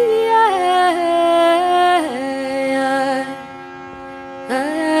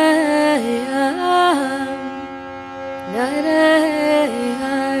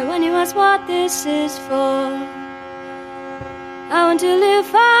you ask what this is for, I want to live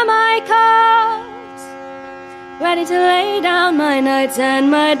for my cause, ready to lay down my nights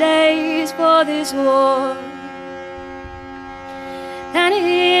and my days for this war. And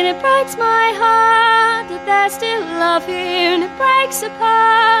it breaks my heart that there's still love here, and it breaks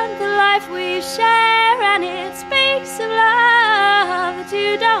apart the life we share, and it speaks of love that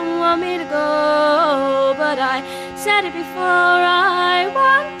you don't want me to go. But I said it before, I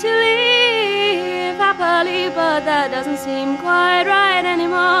want to live happily, but that doesn't seem quite right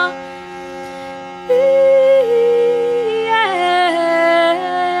anymore.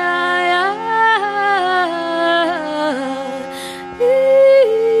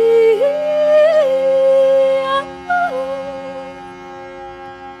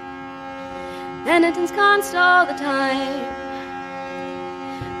 Penitence can't stall the time.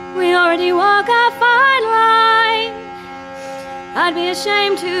 We already walk our fine line. I'd be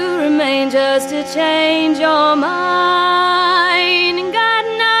ashamed to remain just to change your mind. And God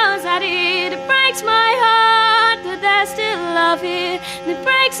knows that it breaks my heart that there's still love here, and it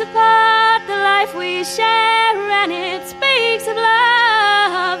breaks apart the life we share, and it speaks of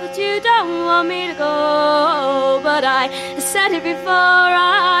love that you don't want me to go. But I said it before,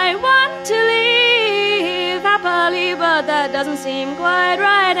 I want to live happily, but that doesn't seem quite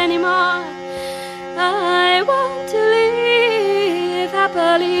right anymore. I want to live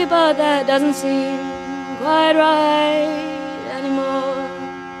happily, but that doesn't seem quite right anymore.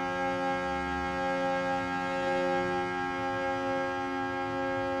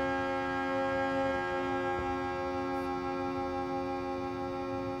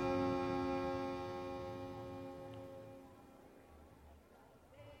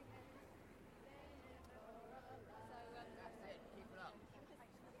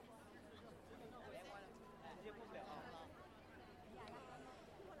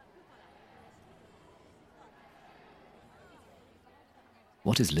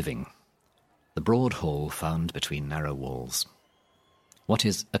 What is living? The broad hall found between narrow walls. What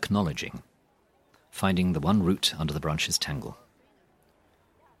is acknowledging? Finding the one root under the branch's tangle.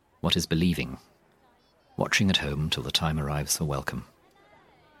 What is believing? Watching at home till the time arrives for welcome.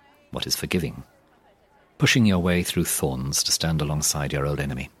 What is forgiving? Pushing your way through thorns to stand alongside your old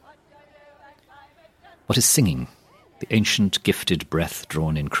enemy. What is singing? The ancient gifted breath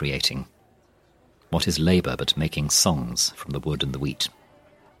drawn in creating. What is labour but making songs from the wood and the wheat?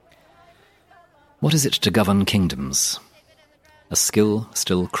 What is it to govern kingdoms? A skill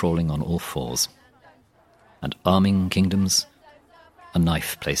still crawling on all fours. And arming kingdoms? A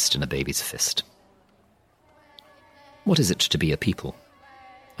knife placed in a baby's fist. What is it to be a people?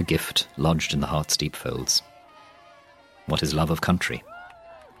 A gift lodged in the heart's deep folds. What is love of country?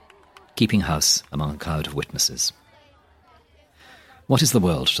 Keeping house among a crowd of witnesses. What is the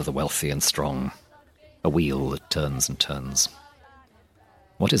world to the wealthy and strong? A wheel that turns and turns.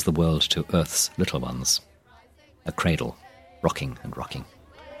 What is the world to Earth's little ones? A cradle, rocking and rocking.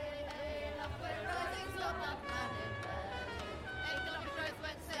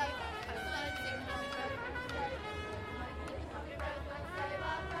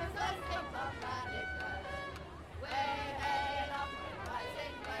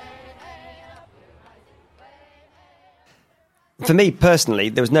 For me personally,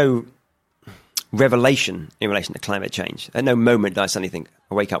 there was no revelation in relation to climate change. At no moment did I suddenly think,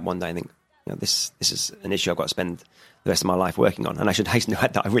 I wake up one day and think, this is an issue I've got to spend the rest of my life working on. And I should hasten to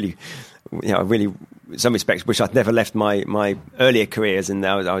add that I really, in some respects, wish I'd never left my earlier careers. And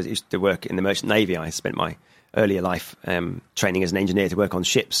I used to work in the Merchant Navy. I spent my earlier life training as an engineer to work on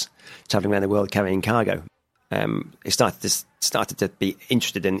ships, travelling around the world carrying cargo. It started to be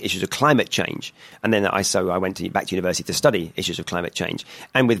interested in issues of climate change, and then I went back to university to study issues of climate change,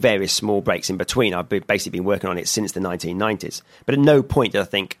 and with various small breaks in between, I've basically been working on it since the 1990s. But at no point did I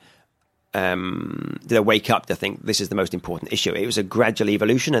think, did I wake up to think this is the most important issue. It was a gradual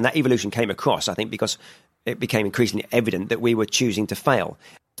evolution, and that evolution came across, I think, because it became increasingly evident that we were choosing to fail.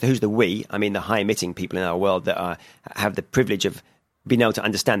 So who's the we? I mean, the high-emitting people in our world that have the privilege of being able to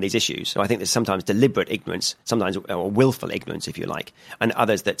understand these issues. So I think there's sometimes deliberate ignorance, sometimes or willful ignorance, if you like, and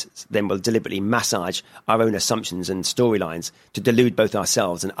others that then will deliberately massage our own assumptions and storylines to delude both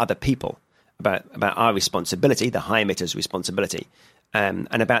ourselves and other people about our responsibility, the high emitters' responsibility, and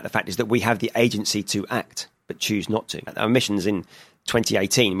about the fact is that we have the agency to act. but choose not to. Our emissions in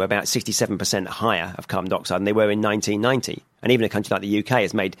 2018 were about 67% higher of carbon dioxide than they were in 1990. And even a country like the UK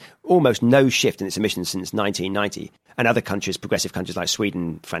has made almost no shift in its emissions since 1990. And other countries, progressive countries like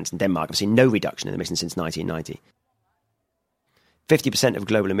Sweden, France and Denmark, have seen no reduction in emissions since 1990. 50% of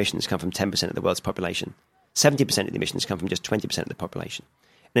global emissions come from 10% of the world's population. 70% of the emissions come from just 20% of the population.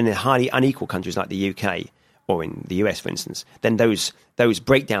 And in highly unequal countries like the UK or in the US, for instance, then those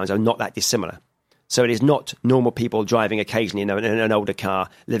breakdowns are not that dissimilar. So it is not normal people driving occasionally in an older car,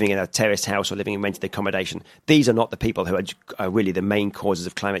 living in a terraced house or living in rented accommodation. These are not the people who are really the main causes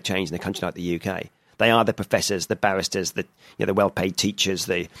of climate change in a country like the UK. They are the professors, the barristers, the well-paid teachers.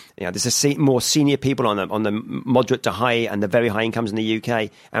 There's more senior people on the moderate to high and the very high incomes in the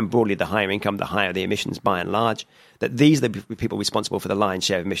UK, and broadly the higher income, the higher the emissions by and large. That these are the people responsible for the lion's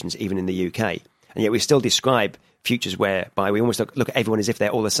share of emissions, even in the UK. And yet we still describe futures whereby we almost look at everyone as if they're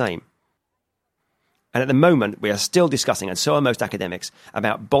all the same. And at the moment, we are still discussing, and so are most academics,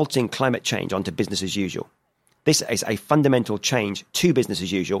 about bolting climate change onto business as usual. This is a fundamental change to business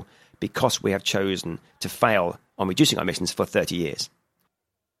as usual because we have chosen to fail on reducing our emissions for 30 years.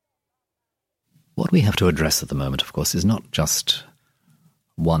 What we have to address at the moment, of course, is not just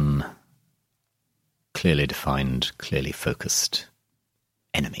one clearly defined, clearly focused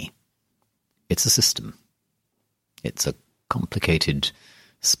enemy. It's a system. It's a complicated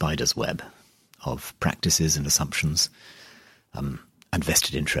spider's web of practices and assumptions and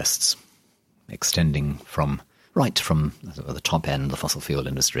vested interests, extending from the top end, the fossil fuel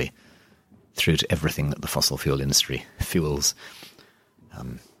industry, through to everything that the fossil fuel industry fuels,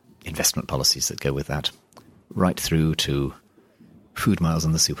 investment policies that go with that, right through to food miles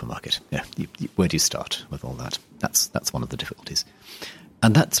in the supermarket. Yeah, where do you start with all that? That's one of the difficulties.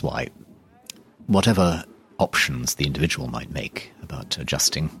 And that's why whatever options the individual might make about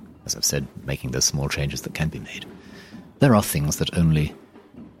adjusting, as I've said, making those small changes that can be made, there are things that only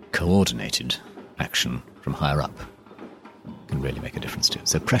coordinated action from higher up can really make a difference to.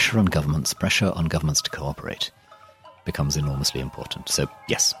 So pressure on governments to cooperate becomes enormously important. So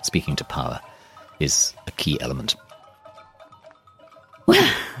yes, speaking to power is a key element.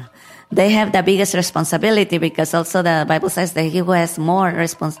 Well, they have the biggest responsibility because also the Bible says that he who has more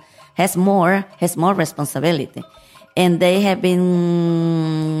responsibility. And they have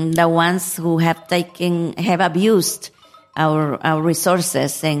been the ones who have abused our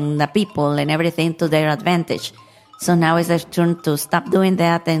resources and the people and everything to their advantage. So now it's their turn to stop doing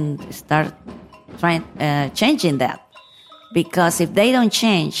that and start changing that. Because if they don't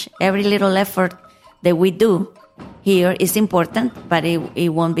change, every little effort that we do here is important, but it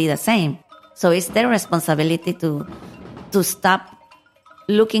won't be the same. So it's their responsibility to stop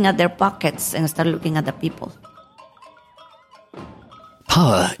looking at their pockets and start looking at the people.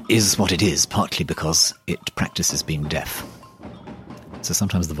 Power is what it is, partly because it practices being deaf. So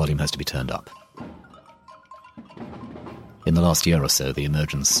sometimes the volume has to be turned up. In the last year or so, the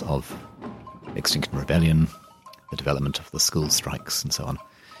emergence of Extinction Rebellion, the development of the school strikes and so on,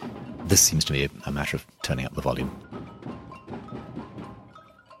 this seems to be a matter of turning up the volume.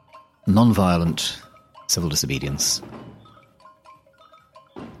 Non-violent civil disobedience,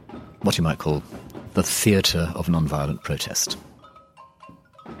 what you might call the theatre of non-violent protest.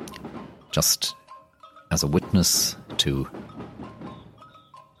 Just as a witness to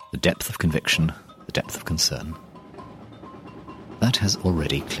the depth of conviction, the depth of concern, that has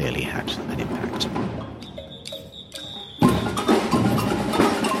already clearly had an impact.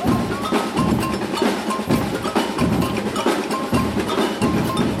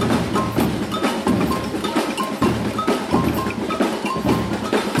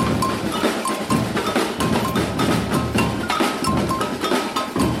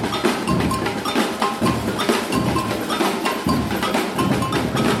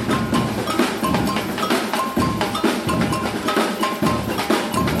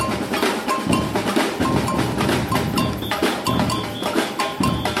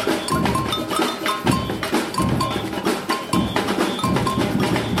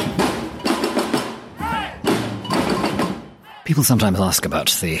 People sometimes ask about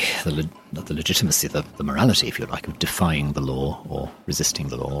the legitimacy, the morality, if you like, of defying the law or resisting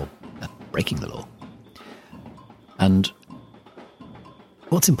the law, or breaking the law. And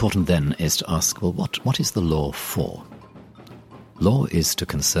what's important then is to ask, well, what is the law for? Law is to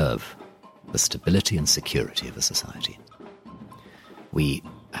conserve the stability and security of a society. We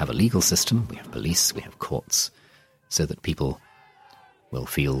have a legal system, we have police, we have courts, so that people will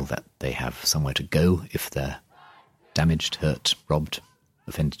feel that they have somewhere to go if they're damaged, hurt, robbed,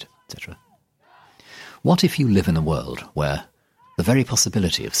 offended, etc. What if you live in a world where the very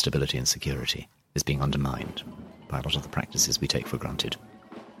possibility of stability and security is being undermined by a lot of the practices we take for granted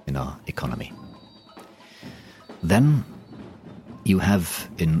in our economy. Then you have,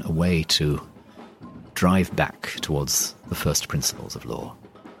 in a way, to drive back towards the first principles of law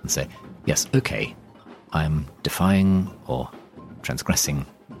and say, yes, okay, I'm defying or transgressing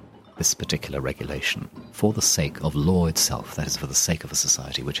this particular regulation for the sake of law itself, that is, for the sake of a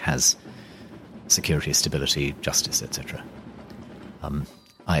society which has security, stability, justice, etc.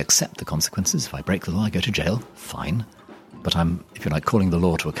 I accept the consequences. If I break the law, I go to jail, fine. But I'm, if you like, calling the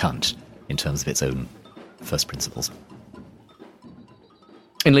law to account in terms of its own first principles.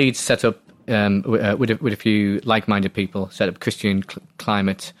 In Leeds, set up with a few like-minded people, set up Christian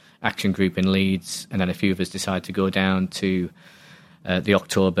Climate Action Group in Leeds, and then a few of us decided to go down to the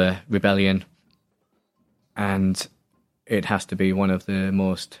October Rebellion, and it has to be one of the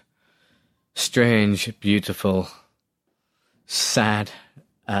most strange, beautiful, sad,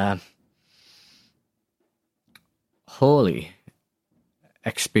 holy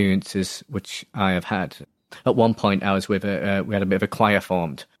experiences which I have had. At one point, I was with we had a bit of a choir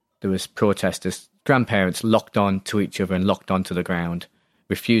formed. There was protesters, grandparents locked on to each other and locked onto the ground,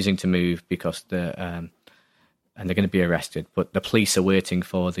 refusing to move because and they're going to be arrested. But the police are waiting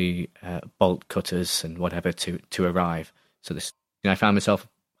for the bolt cutters and whatever to arrive. So I found myself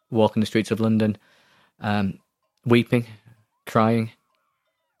walking the streets of London, weeping, crying,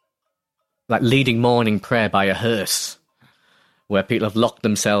 like leading morning prayer by a hearse, where people have locked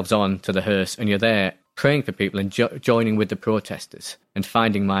themselves on to the hearse, and you're there praying for people and joining with the protesters and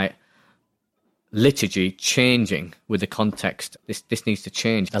finding my liturgy changing with the context. This needs to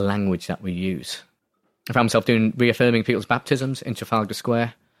change the language that we use. I found myself reaffirming people's baptisms in Trafalgar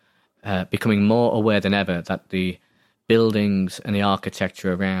Square, becoming more aware than ever that the buildings and the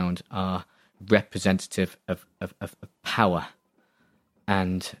architecture around are representative of power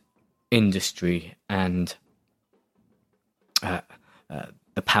and industry and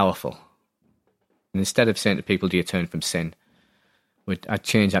the powerful. And instead of saying to people, do you turn from sin, I'd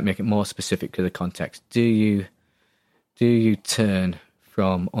change that, make it more specific to the context. Do you turn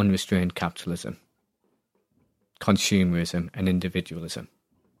from unrestrained capitalism, consumerism and individualism?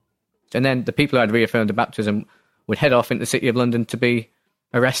 And then the people who had reaffirmed the baptism would head off into the City of London to be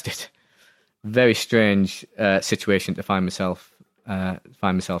arrested. Very strange situation to find myself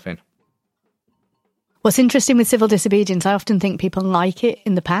in. What's interesting with civil disobedience, I often think people like it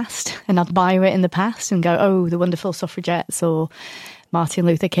in the past and admire it in the past and go, oh, the wonderful suffragettes or Martin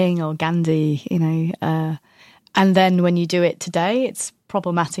Luther King or Gandhi, and then when you do it today, it's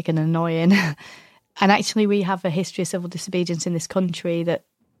problematic and annoying. And actually we have a history of civil disobedience in this country that,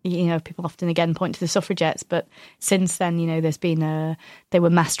 people often again point to the suffragettes, but since then, there's been they were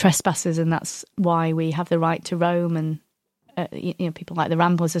mass trespassers, and that's why we have the right to roam, and people like the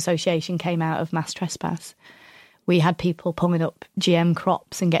Ramblers Association came out of mass trespass. We had people pulling up GM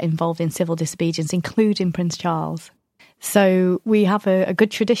crops and get involved in civil disobedience, including Prince Charles. So we have a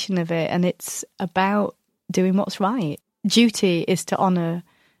good tradition of it, and it's about doing what's right. Duty is to honour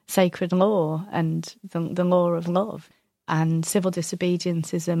sacred law and the law of love. And civil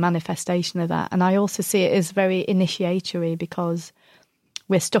disobedience is a manifestation of that. And I also see it as very initiatory, because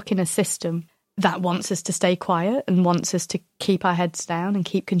we're stuck in a system that wants us to stay quiet and wants us to keep our heads down and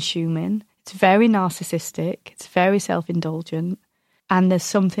keep consuming. It's very narcissistic. It's very self-indulgent. And there's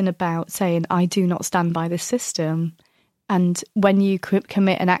something about saying, I do not stand by this system. And when you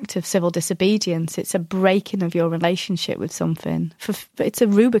commit an act of civil disobedience, it's a breaking of your relationship with something. It's a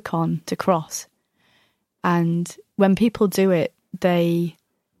Rubicon to cross. And when people do it, they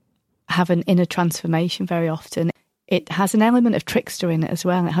have an inner transformation very often. It has an element of trickster in it as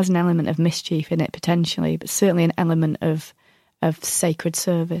well. It has an element of mischief in it potentially, but certainly an element of sacred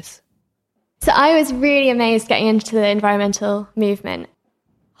service. So I was really amazed getting into the environmental movement,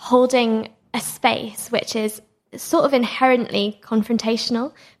 holding a space which is sort of inherently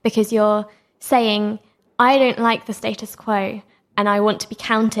confrontational, because you're saying, I don't like the status quo and I want to be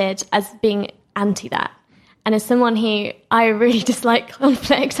counted as being anti that. And as someone who, I really dislike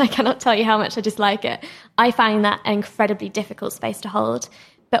conflict, I cannot tell you how much I dislike it, I find that an incredibly difficult space to hold,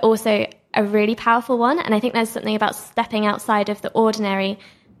 but also a really powerful one. And I think there's something about stepping outside of the ordinary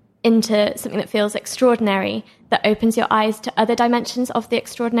into something that feels extraordinary, that opens your eyes to other dimensions of the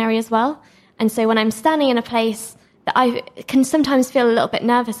extraordinary as well. And so when I'm standing in a place that I can sometimes feel a little bit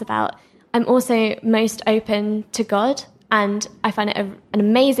nervous about, I'm also most open to God. And I find it an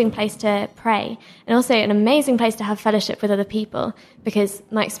amazing place to pray, and also an amazing place to have fellowship with other people, because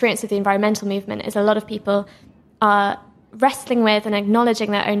my experience with the environmental movement is a lot of people are wrestling with and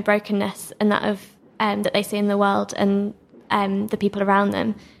acknowledging their own brokenness and that of that they see in the world and the people around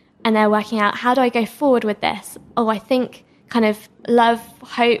them. and they're working out, how do I go forward with this? Oh, I think kind of love,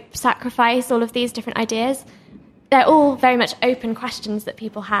 hope, sacrifice, all of these different ideas. They're all very much open questions that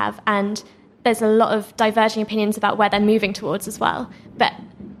people have, and there's a lot of diverging opinions about where they're moving towards as well. But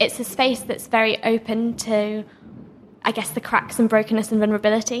it's a space that's very open to, I guess, the cracks and brokenness and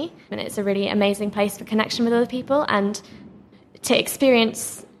vulnerability. And it's a really amazing place for connection with other people and to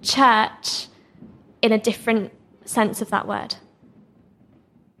experience church in a different sense of that word.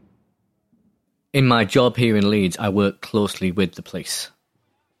 In my job here in Leeds, I work closely with the police.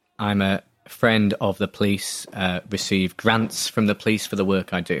 I'm a friend of the police, receive grants from the police for the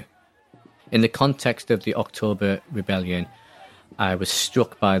work I do. In the context of the October Rebellion, I was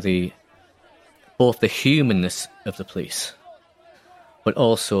struck by both the humanness of the police, but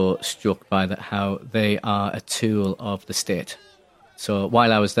also struck by how they are a tool of the state. So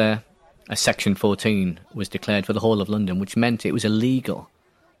while I was there, a Section 14 was declared for the whole of London, which meant it was illegal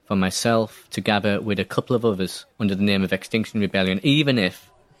for myself to gather with a couple of others under the name of Extinction Rebellion, even if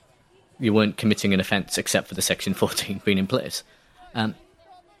you weren't committing an offence except for the Section 14 being in place.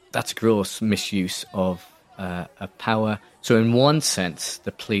 That's gross misuse of power. So in one sense,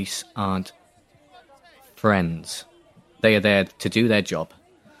 the police aren't friends. They are there to do their job.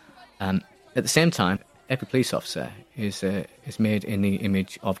 At the same time, every police officer is made in the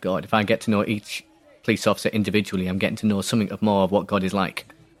image of God. If I get to know each police officer individually, I'm getting to know something of more of what God is like.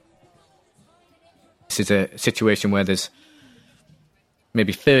 This is a situation where there's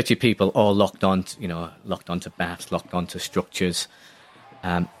maybe 30 people all locked onto baths, locked onto structures.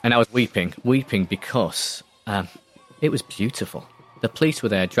 And I was weeping because it was beautiful. The police were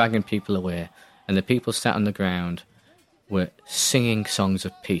there dragging people away, and the people sat on the ground were singing songs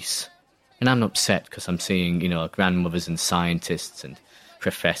of peace. And I'm upset because I'm seeing, grandmothers and scientists and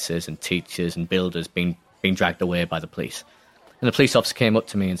professors and teachers and builders being dragged away by the police. And the police officer came up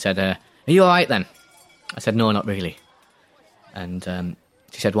to me and said, "Are you all right then?" I said, "No, not really." And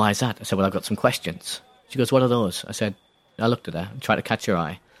she said, "Why is that?" I said, "Well, I've got some questions." She goes, "What are those?" I looked at her and tried to catch her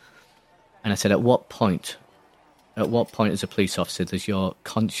eye. And I said, at what point as a police officer does your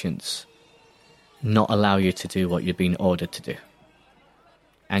conscience not allow you to do what you're being ordered to do?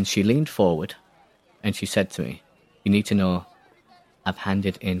 And she leaned forward and she said to me, "You need to know, I've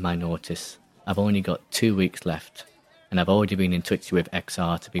handed in my notice. I've only got 2 weeks left, and I've already been in touch with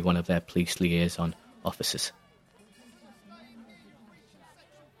XR to be one of their police liaison officers."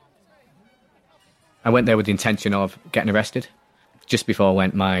 I went there with the intention of getting arrested. Just before I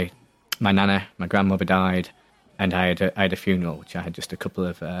went, my nana, my grandmother, died, and I had a funeral, which I had just a couple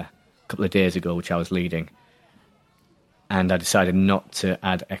of days ago, which I was leading. And I decided not to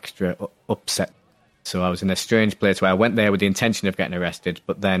add extra upset. So I was in a strange place where I went there with the intention of getting arrested,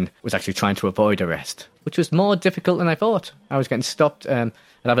 but then was actually trying to avoid arrest, which was more difficult than I thought. I was getting stopped. I'd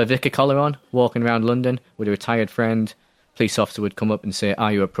have a vicar collar on, walking around London with a retired friend. Police officer would come up and say,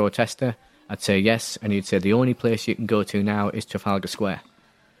 "Are you a protester?" I'd say yes, and he'd say, "The only place you can go to now is Trafalgar Square."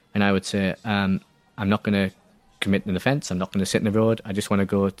 And I would say, "I'm not going to commit an offence, I'm not going to sit in the road, I just want to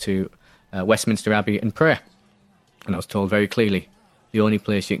go to Westminster Abbey and pray." And I was told very clearly, "The only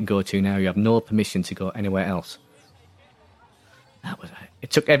place you can go to now, you have no permission to go anywhere else."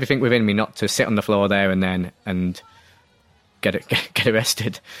 It took everything within me not to sit on the floor there and get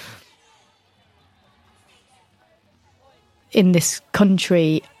arrested. In this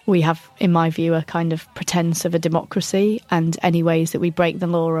country, we have, in my view, a kind of pretense of a democracy, and any ways that we break the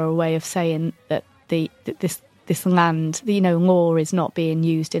law are a way of saying that this land, law is not being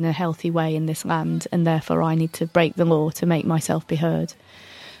used in a healthy way in this land, and therefore I need to break the law to make myself be heard.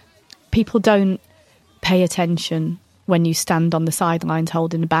 People don't pay attention when you stand on the sidelines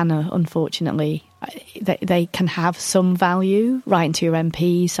holding a banner, unfortunately. They can have some value, writing to your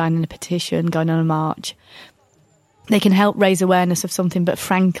MP, signing a petition, going on a march. They can help raise awareness of something, but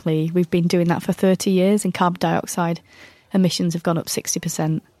frankly, we've been doing that for 30 years and carbon dioxide emissions have gone up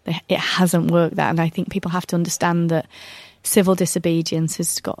 60%. It hasn't worked that, and I think people have to understand that civil disobedience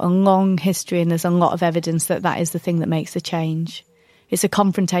has got a long history, and there's a lot of evidence that is the thing that makes the change. It's a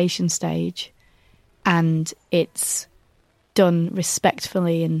confrontation stage, and it's done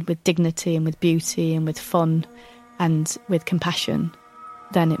respectfully and with dignity and with beauty and with fun and with compassion,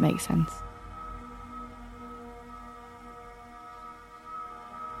 then it makes sense.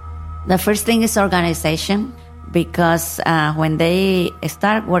 The first thing is organization, because when they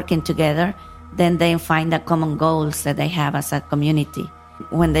start working together, then they find the common goals that they have as a community.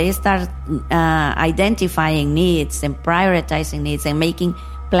 When they start identifying needs and prioritizing needs and making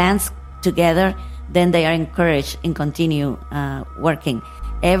plans together, then they are encouraged and continue working.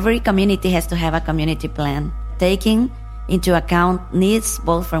 Every community has to have a community plan, taking into account needs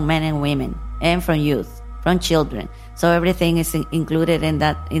both from men and women, and from youth, from children. So everything is included in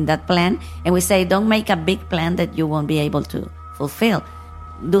that plan. And we say, don't make a big plan that you won't be able to fulfill.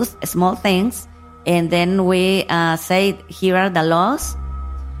 Do small things, and then we say, here are the laws,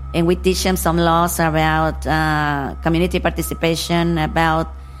 and we teach them some laws about community participation,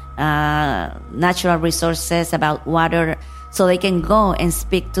 about natural resources, about water, so they can go and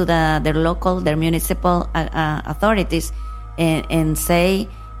speak to their local, their municipal authorities and say,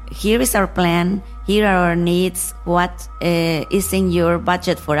 here is our plan, here are our needs, what is in your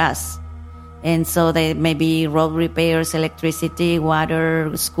budget for us? And so they may be road repairs, electricity,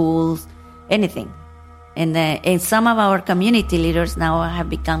 water, schools, anything. And some of our community leaders now have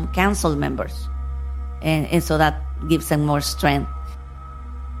become council members. And so that gives them more strength.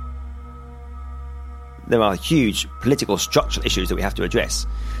 There are huge political structural issues that we have to address.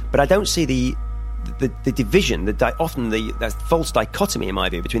 But I don't see the division, often the false dichotomy, in my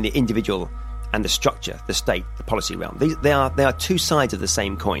view, between the individual and the structure, the state, the policy realm. They are two sides of the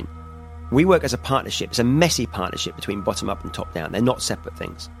same coin. We work as a partnership. It's a messy partnership between bottom-up and top-down. They're not separate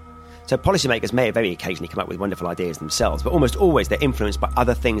things. So policymakers may very occasionally come up with wonderful ideas themselves, but almost always they're influenced by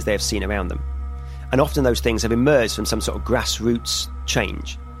other things they have seen around them. And often those things have emerged from some sort of grassroots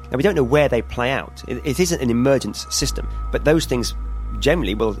change. Now, we don't know where they play out. It isn't an emergent system, but those things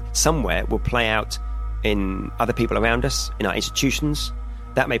generally will play out in other people around us, in our institutions.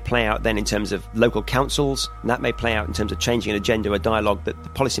 That may play out then in terms of local councils, and that may play out in terms of changing an agenda or a dialogue that the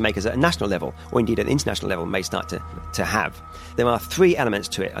policymakers at a national level, or indeed at an international level, may start to have. There are three elements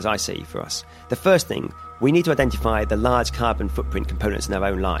to it, as I see, for us. The first thing, we need to identify the large carbon footprint components in our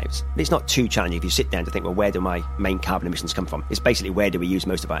own lives. It's not too challenging if you sit down to think, well, where do my main carbon emissions come from? It's basically, where do we use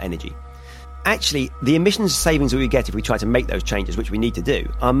most of our energy? Actually, the emissions savings that we get if we try to make those changes, which we need to do,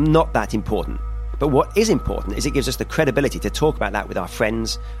 are not that important. But what is important is it gives us the credibility to talk about that with our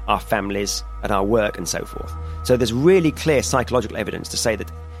friends, our families, at our work and so forth. So there's really clear psychological evidence to say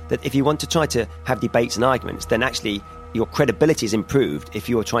that if you want to try to have debates and arguments, then actually your credibility is improved if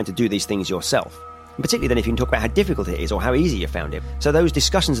you're trying to do these things yourself. And particularly then if you can talk about how difficult it is or how easy you found it. So those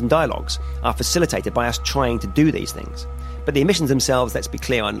discussions and dialogues are facilitated by us trying to do these things. But the emissions themselves, let's be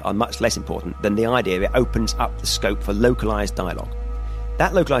clear, are much less important than the idea it opens up the scope for localised dialogue.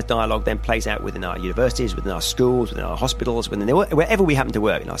 That localised dialogue then plays out within our universities, within our schools, within our hospitals, wherever we happen to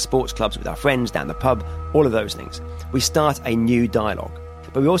work, in our sports clubs, with our friends, down the pub, all of those things. We start a new dialogue.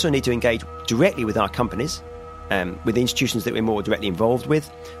 But we also need to engage directly with our companies, with the institutions that we're more directly involved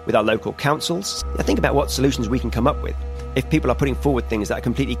with our local councils. Think about what solutions we can come up with. If people are putting forward things that are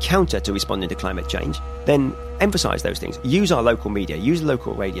completely counter to responding to climate change, then emphasise those things. Use our local media, use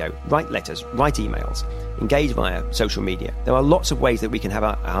local radio, write letters, write emails, engage via social media. There are lots of ways that we can have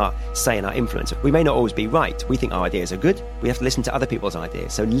our say and our influence. We may not always be right. We think our ideas are good. We have to listen to other people's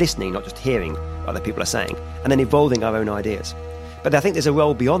ideas. So listening, not just hearing what other people are saying, and then evolving our own ideas. But I think there's a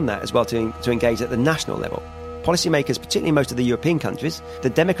role beyond that as well to engage at the national level. Policymakers, particularly most of the European countries, the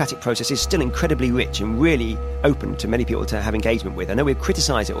democratic process is still incredibly rich and really open to many people to have engagement with. I know we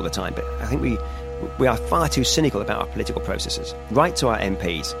criticise it all the time, but I think we are far too cynical about our political processes. Write to our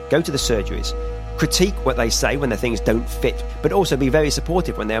MPs, go to the surgeries, critique what they say when their things don't fit, but also be very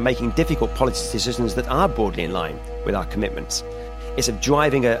supportive when they are making difficult policy decisions that are broadly in line with our commitments. It's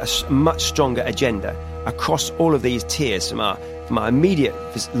driving a much stronger agenda across all of these tiers, from our immediate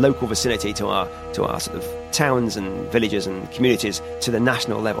local vicinity to our sort of towns and villages and communities to the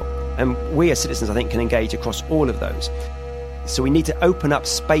national level. And we as citizens, I think, can engage across all of those. So we need to open up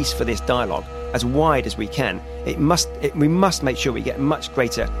space for this dialogue as wide as we can. We must make sure we get much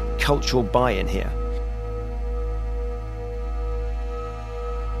greater cultural buy-in here.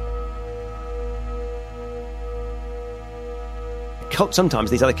 Sometimes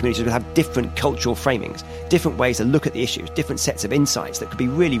these other communities will have different cultural framings, different ways to look at the issues, different sets of insights that could be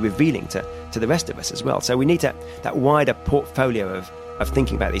really revealing to the rest of us as well. So we need that wider portfolio of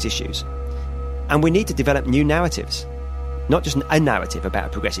thinking about these issues. And we need to develop new narratives, not just a narrative about a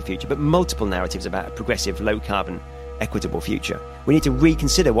progressive future, but multiple narratives about a progressive, low-carbon, equitable future. We need to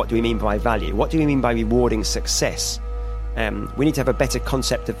reconsider, what do we mean by value? What do we mean by rewarding success? We need to have a better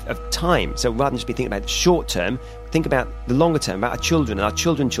concept of time. So rather than just be thinking about short term, think about the longer term, about our children and our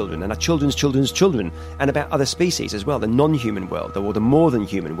children's children and our children's children's children, and about other species as well, the non-human world, or the more than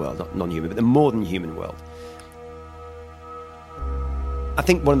human world, not non-human, but the more than human world. I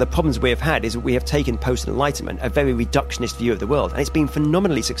think one of the problems we have had is that we have taken post-Enlightenment a very reductionist view of the world, and it's been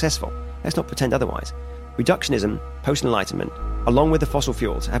phenomenally successful. Let's not pretend otherwise. Reductionism, post-Enlightenment, along with the fossil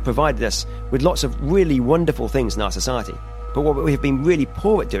fuels, have provided us with lots of really wonderful things in our society. But what we have been really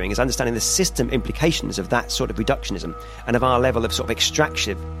poor at doing is understanding the system implications of that sort of reductionism and of our level of sort of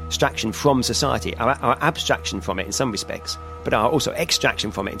extraction from society, our abstraction from it in some respects, but our also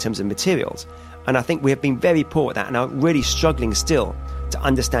extraction from it in terms of materials. And I think we have been very poor at that and are really struggling still to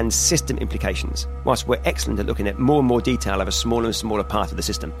understand system implications. Whilst we're excellent at looking at more and more detail of a smaller and smaller part of the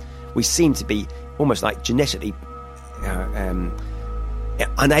system, we seem to be almost like genetically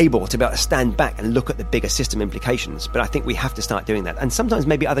unable to be able to stand back and look at the bigger system implications. But I think we have to start doing that. And sometimes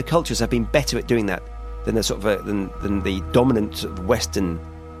maybe other cultures have been better at doing that than the sort of than the dominant sort of Western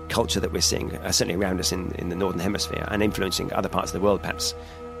culture that we're seeing, certainly around us in the Northern Hemisphere, and influencing other parts of the world, perhaps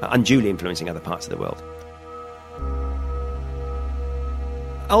unduly influencing other parts of the world.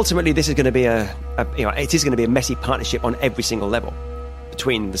 Ultimately, this is going to be it is going to be a messy partnership on every single level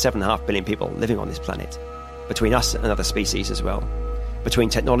between the 7.5 billion people living on this planet, between us and other species as well, between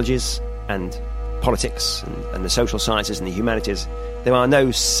technologies and politics and the social sciences and the humanities. There are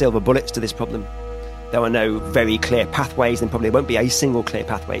no silver bullets to this problem. There are no very clear pathways, and probably won't be a single clear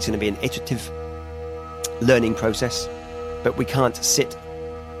pathway. It's going to be an iterative learning process. But we can't sit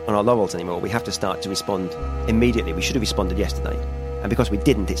on our laurels anymore. We have to start to respond immediately. We should have responded yesterday. And because we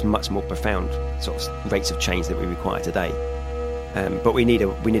didn't, it's much more profound sort of rates of change that we require today. But we need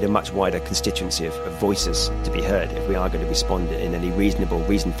a much wider constituency of voices to be heard if we are going to respond in any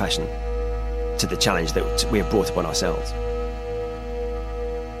reasoned fashion to the challenge that we have brought upon ourselves.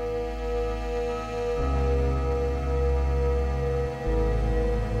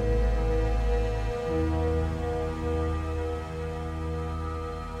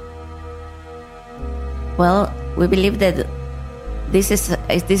 Well, we believe that this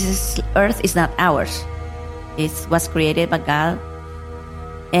is Earth is not ours. It was created by God,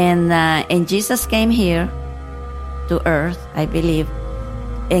 and Jesus came here to Earth, I believe,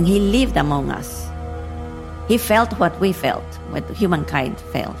 and He lived among us. He felt what we felt, what humankind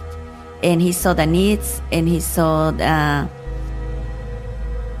felt, and He saw the needs, and He saw the.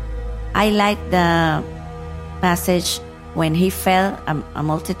 I like the passage when He fed a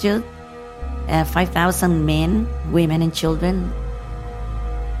multitude, 5,000 men, women, and children.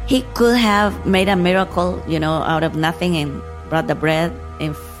 He could have made a miracle, out of nothing and brought the bread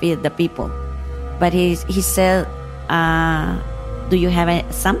and feed the people. But he said, do you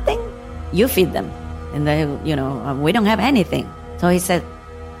have something? You feed them. And they, we don't have anything. So he said,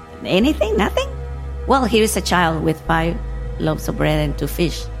 anything? Nothing? Well, here is a child with 5 loaves of bread and 2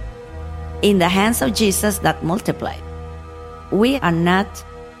 fish. In the hands of Jesus, that multiplied. We are not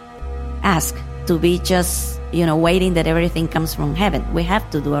asked to be just waiting that everything comes from heaven. We have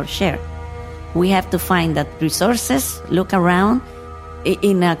to do our share. We have to find that resources, look around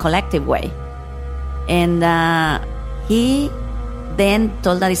in a collective way. And He then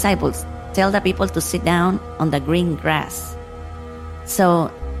told the disciples, tell the people to sit down on the green grass. So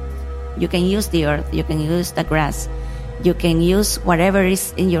you can use the earth, you can use the grass, you can use whatever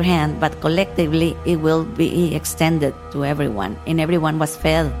is in your hand, but collectively it will be extended to everyone. And everyone was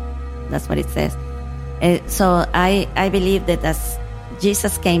fed. That's what it says. So I believe that as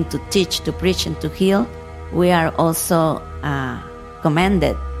Jesus came to teach, to preach, and to heal, we are also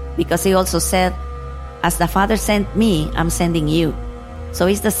commanded, because He also said, as the Father sent me, I'm sending you. So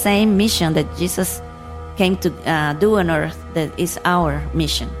it's the same mission that Jesus came to do on earth that is our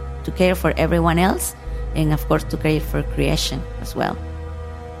mission, to care for everyone else, and of course to care for creation as well.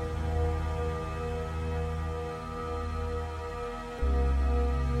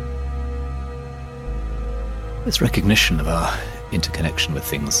 This recognition of our interconnection with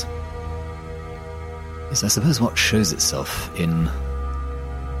things is, I suppose, what shows itself in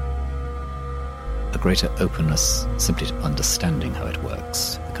a greater openness simply to understanding how it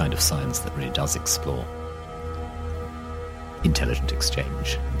works, the kind of science that really does explore intelligent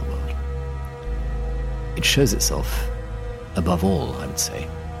exchange in the world. It shows itself, above all, I would say,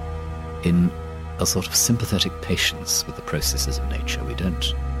 in a sort of sympathetic patience with the processes of nature. We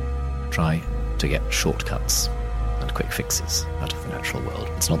don't try to get shortcuts and quick fixes out of the natural world.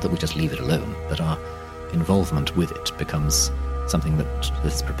 It's not that we just leave it alone, but our involvement with it becomes something that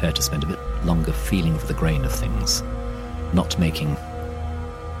is prepared to spend a bit longer feeling for the grain of things, not making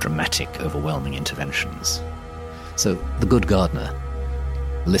dramatic, overwhelming interventions. So the good gardener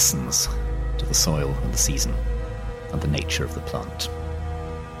listens to the soil and the season and the nature of the plant.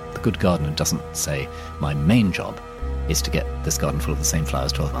 The good gardener doesn't say, my main job is to get this garden full of the same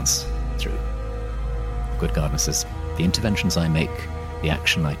flowers 12 months through. Good gardener says, the interventions I make, the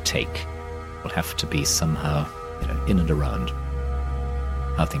action I take, will have to be somehow, in and around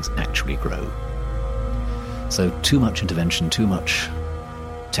how things actually grow. So too much intervention, too much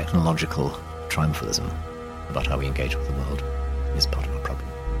technological triumphalism about how we engage with the world is part of our problem.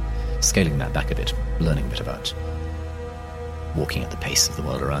 Scaling that back a bit, learning a bit about walking at the pace of the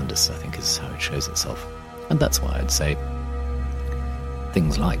world around us, I think, is how it shows itself. And that's why I'd say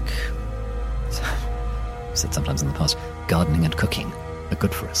things like, I've said sometimes in the past, gardening and cooking are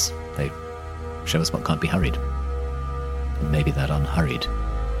good for us. They show us what can't be hurried. And maybe that unhurried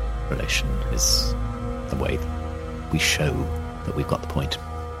relation is the way we show that we've got the point.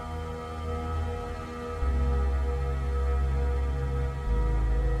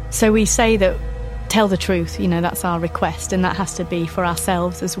 So we say that tell the truth, that's our request, and that has to be for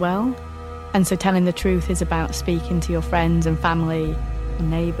ourselves as well. And so telling the truth is about speaking to your friends and family and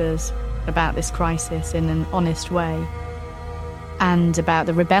neighbours about this crisis in an honest way, and about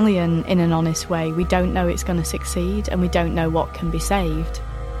the rebellion in an honest way. We don't know it's going to succeed, and we don't know what can be saved.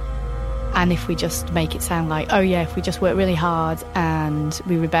 And if we just make it sound like, if we just work really hard and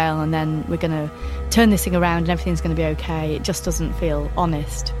we rebel and then we're going to turn this thing around and everything's going to be okay, it just doesn't feel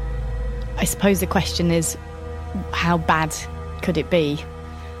honest. I suppose the question is, how bad could it be?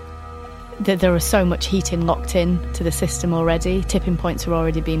 That there is so much heating locked in to the system already. Tipping points are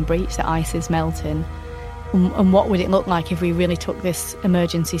already being breached, the ice is melting. And what would it look like if we really took this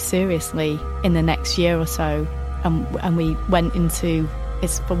emergency seriously in the next year or so, and we went into,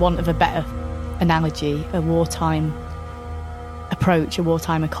 it's for want of a better analogy, a wartime approach, a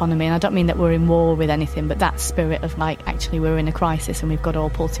wartime economy. And I don't mean that we're in war with anything, but that spirit of actually we're in a crisis and we've got to all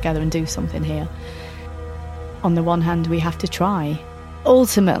pull together and do something here. On the one hand, we have to try.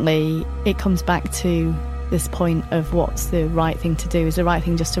 Ultimately, it comes back to this point of what's the right thing to do. Is the right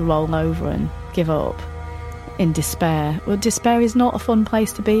thing just to roll over and give up in despair? Well, despair is not a fun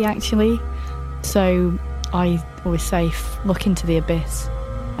place to be, actually. So I always say, look into the abyss.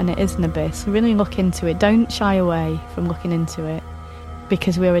 And it is an abyss. Really look into it. Don't shy away from looking into it,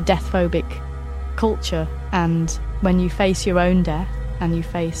 because we're a death-phobic culture. And when you face your own death, and you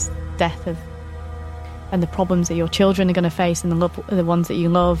face death and the problems that your children are going to face, and the ones that you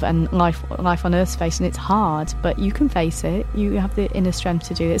love, and life on Earth's facing, it's hard, but you can face it. You have the inner strength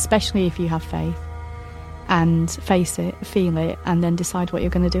to do it, especially if you have faith. And face it, feel it, and then decide what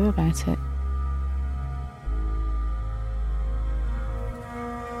you're going to do about it.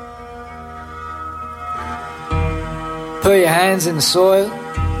 Put your hands in the soil,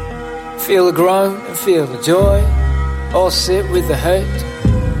 feel the groan and feel the joy. All sit with the hurt,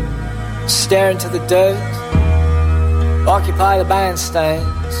 stare into the dirt. Occupy the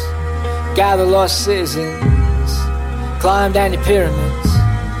bandstands, gather lost citizens. Climb down your pyramids,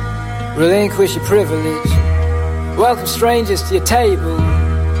 relinquish your privilege. Welcome strangers to your table,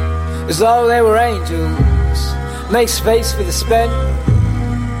 as though they were angels. Make space for the spent,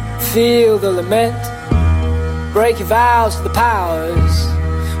 feel the lament. Break your vows to the powers,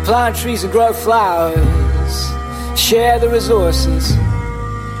 plant trees and grow flowers. Share the resources,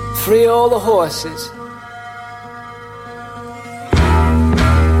 free all the horses.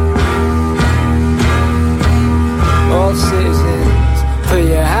 All citizens, put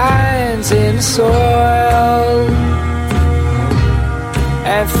your hands in the soil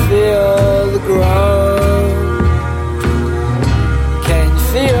and feel the groan. Can you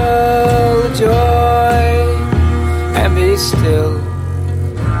feel the joy? And be still,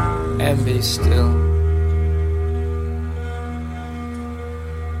 and be still.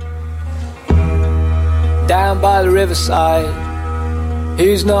 Down by the riverside,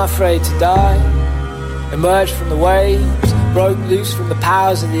 who's not afraid to die? Emerged from the waves, broke loose from the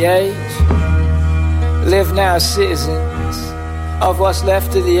powers of the age. Live now as citizens of what's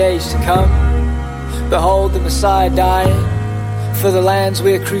left of the age to come. Behold the Messiah dying for the lands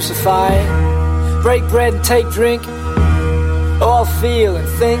we're crucifying. Break bread and take drink, all feel and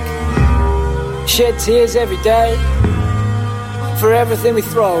think. Shed tears every day for everything we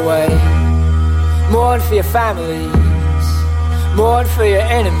throw away. Mourn for your families, mourn for your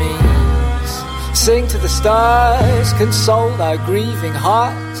enemies. Sing to the stars, console our grieving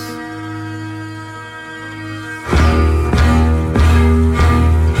hearts.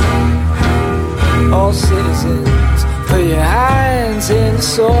 All citizens, put your hands in the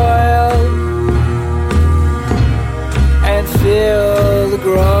soil and feel the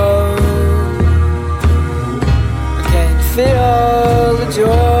groan. Can you feel the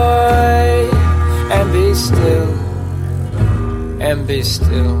joy? And be still, and be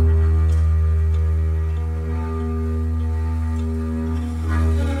still.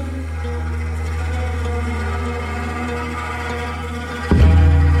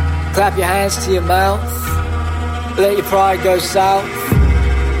 Clap your hands to your mouth, let your pride go south.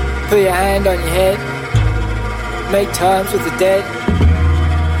 Put your hand on your head, make terms with the dead.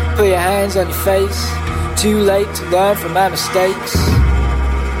 Put your hands on your face, Too late to learn from our mistakes.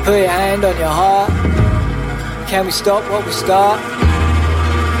 Put your hand on your heart. Can we stop what we start?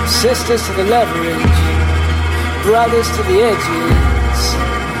 Sisters to the leverage, brothers to the edges,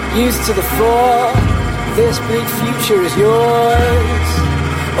 youth to the fore. This bleak future is yours.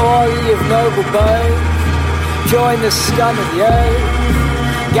 All ye of noble birth, join the scum of the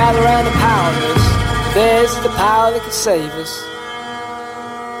earth. Gather round the powerless. There's the power that can save us.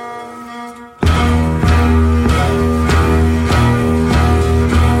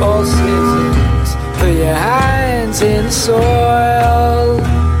 All citizens, put your hands in the soil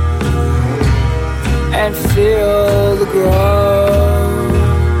and feel the growth.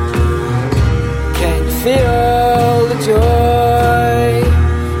 Can you feel the joy?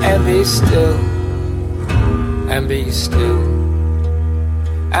 And be still, and be still,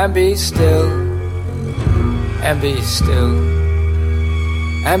 and be still, and be still,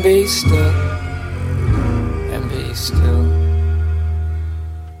 and be still, and be still.